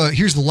here's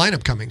the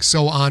lineup coming.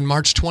 So on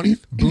March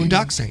 20th,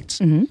 Boondock Saints.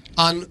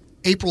 On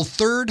April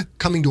 3rd,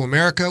 Coming to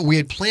America. We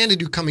had planned to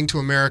do Coming to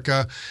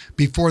America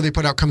before they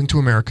put out Coming to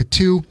America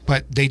 2,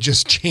 but they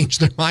just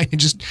changed their mind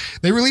and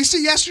they released it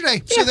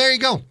yesterday. So there you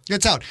go.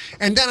 It's out.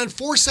 And then on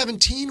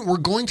 4/17, we're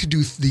going to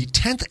do the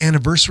 10th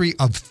anniversary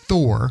of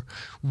Thor.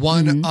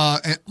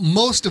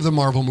 Most of the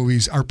Marvel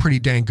movies are pretty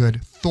dang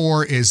good.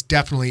 Thor is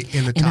definitely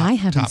in the top. And I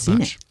haven't seen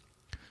notch. it.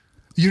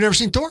 You've never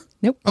seen Thor?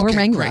 Nope. Or Okay,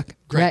 Ragnarok.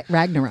 Great.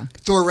 Ragnarok.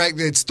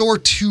 It's Thor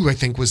 2, I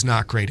think, was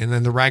not great. And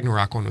then the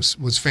Ragnarok one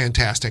was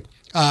fantastic.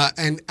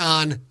 And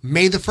on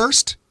May the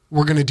 1st,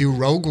 we're going to do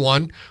Rogue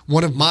One,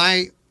 one of,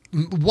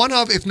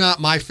 if not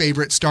my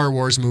favorite Star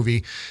Wars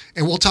movie.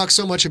 And we'll talk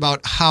so much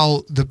about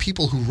how the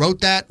people who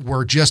wrote that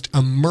were just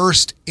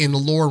immersed in the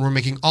lore. We're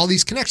making all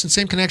these connections,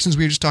 same connections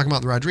we were just talking about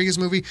in the Rodriguez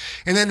movie.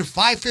 And then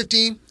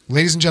 5/15,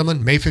 ladies and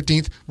gentlemen, May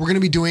 15th, we're going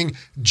to be doing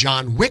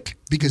John Wick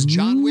because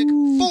John Wick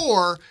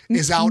 4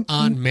 is out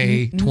on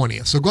May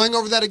 20th. So going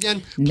over that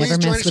again, Never please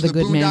join mess us with for a the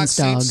good Boondock man's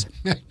dog. Saints.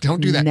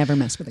 Don't do that. Never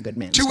mess with a good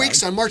man's 2 dog.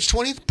 weeks on March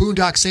 20th,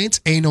 Boondock Saints.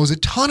 A knows a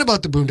ton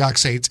about the Boondock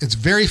Saints. It's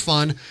very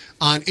fun.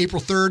 On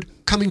April 3rd,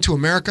 Coming to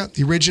America,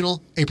 the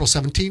original. April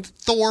 17th,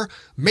 Thor.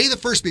 May the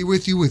 1st be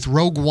with you with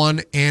Rogue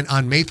One. And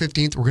on May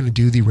 15th, we're going to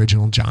do the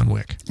original John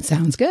Wick.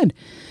 Sounds good.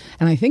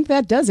 And I think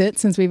that does it.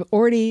 Since we've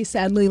already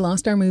sadly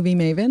lost our movie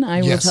maven,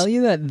 I will tell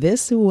you that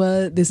this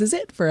is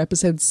it for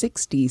episode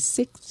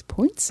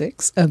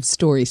 66.6 of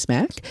Story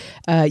Smack.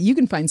 You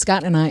can find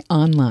Scott and I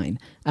online.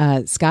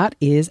 Scott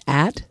is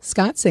at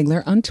Scott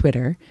Sigler on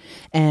Twitter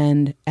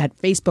and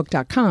at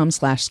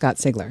facebook.com/Scott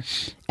Sigler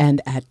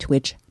and at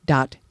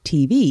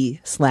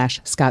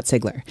twitch.tv/Scott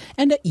Sigler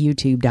and at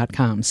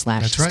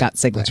youtube.com/Scott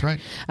Sigler. That's right.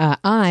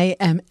 I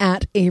am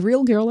at A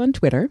Real Girl on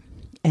Twitter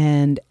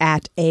and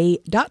at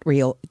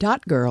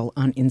a.real.girl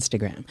on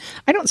Instagram.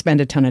 I don't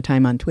spend a ton of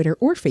time on Twitter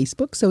or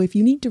Facebook, so if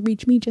you need to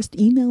reach me, just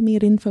email me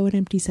at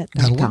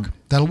info@emptyset.com.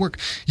 That'll work.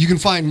 You can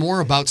find more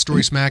about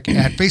Story Smack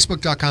at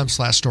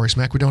facebook.com/Story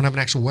Smack. We don't have an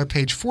actual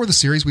webpage for the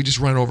series. We just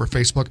run it over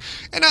Facebook.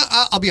 And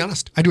I'll be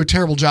honest, I do a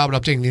terrible job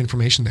at updating the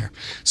information there.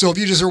 So if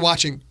you just are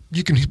watching,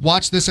 you can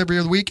watch this every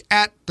other week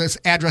at the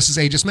addresses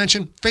I just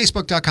mentioned,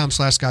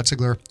 facebook.com/Scott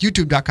Sigler,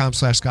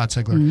 youtube.com/Scott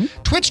Sigler,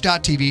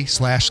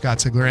 twitch.tv/Scott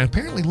Sigler, and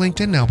apparently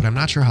LinkedIn now, but I'm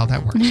not sure how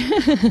that works.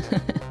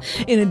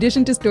 In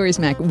addition to Story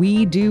Smack,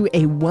 we do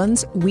a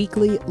once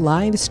weekly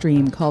live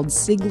stream called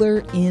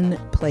Sigler in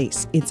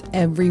Place. It's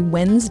every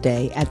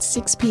Wednesday at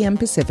 6 p.m.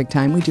 Pacific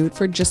time. We do it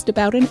for just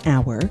about an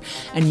hour,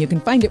 and you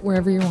can find it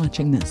wherever you're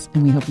watching this,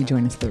 and we hope you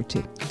join us there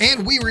too.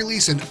 And we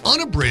release an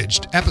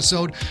unabridged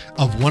episode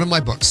of one of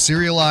my books,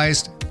 serialized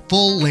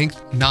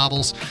full-length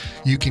novels.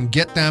 You can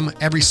get them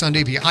every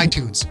Sunday via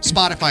iTunes,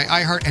 Spotify,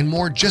 iHeart, and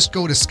more. Just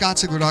go to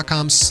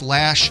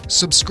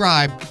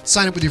scottsigler.com/subscribe.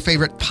 Sign up with your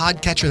favorite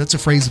podcatcher. That's a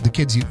phrase that the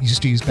kids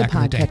used to use back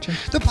in the day.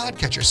 The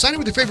podcatcher. Sign up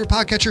with your favorite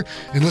podcatcher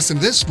and listen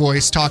to this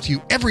voice talk to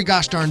you every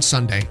gosh darn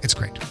Sunday. It's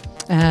great.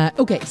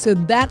 Okay, so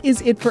that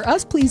is it for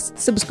us. Please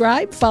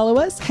subscribe, follow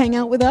us, hang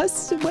out with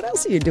us. What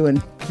else are you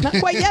doing? Not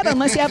quite yet,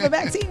 unless you have a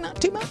vaccine, not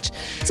too much.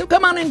 So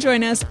come on and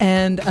join us.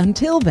 And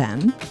until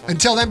then,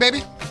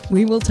 baby,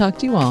 we will talk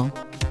to you all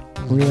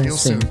real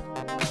soon.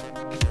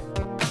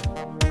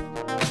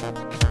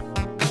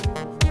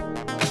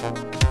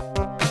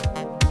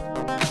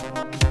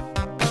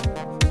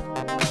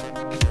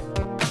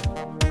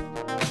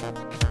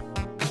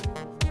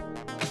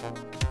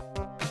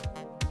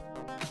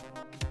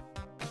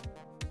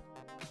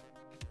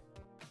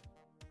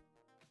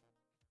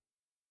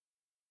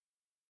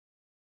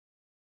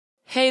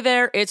 Hey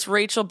there, it's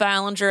Rachel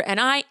Ballinger, and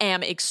I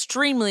am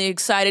extremely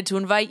excited to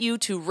invite you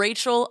to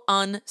Rachel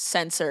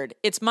Uncensored.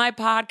 It's my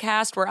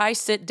podcast where I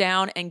sit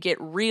down and get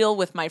real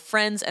with my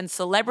friends and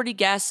celebrity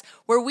guests,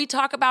 where we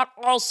talk about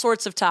all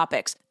sorts of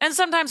topics. And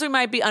sometimes we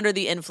might be under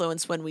the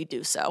influence when we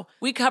do so.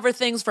 We cover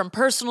things from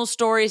personal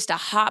stories to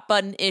hot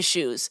button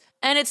issues.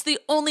 And it's the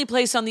only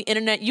place on the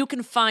internet you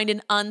can find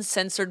an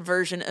uncensored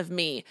version of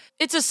me.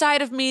 It's a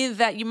side of me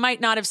that you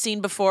might not have seen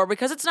before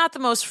because it's not the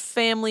most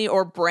family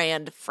or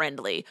brand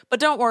friendly. But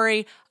don't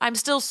worry, I'm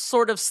still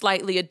sort of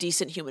slightly a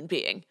decent human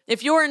being.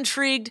 If you're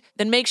intrigued,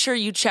 then make sure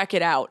you check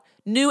it out.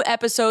 New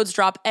episodes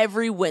drop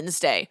every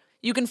Wednesday.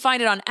 You can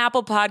find it on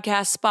Apple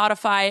Podcasts,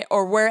 Spotify,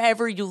 or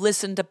wherever you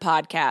listen to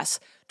podcasts.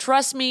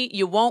 Trust me,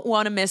 you won't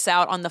want to miss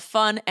out on the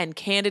fun and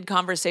candid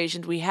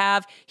conversations we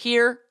have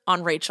here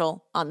on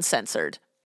Rachel Uncensored.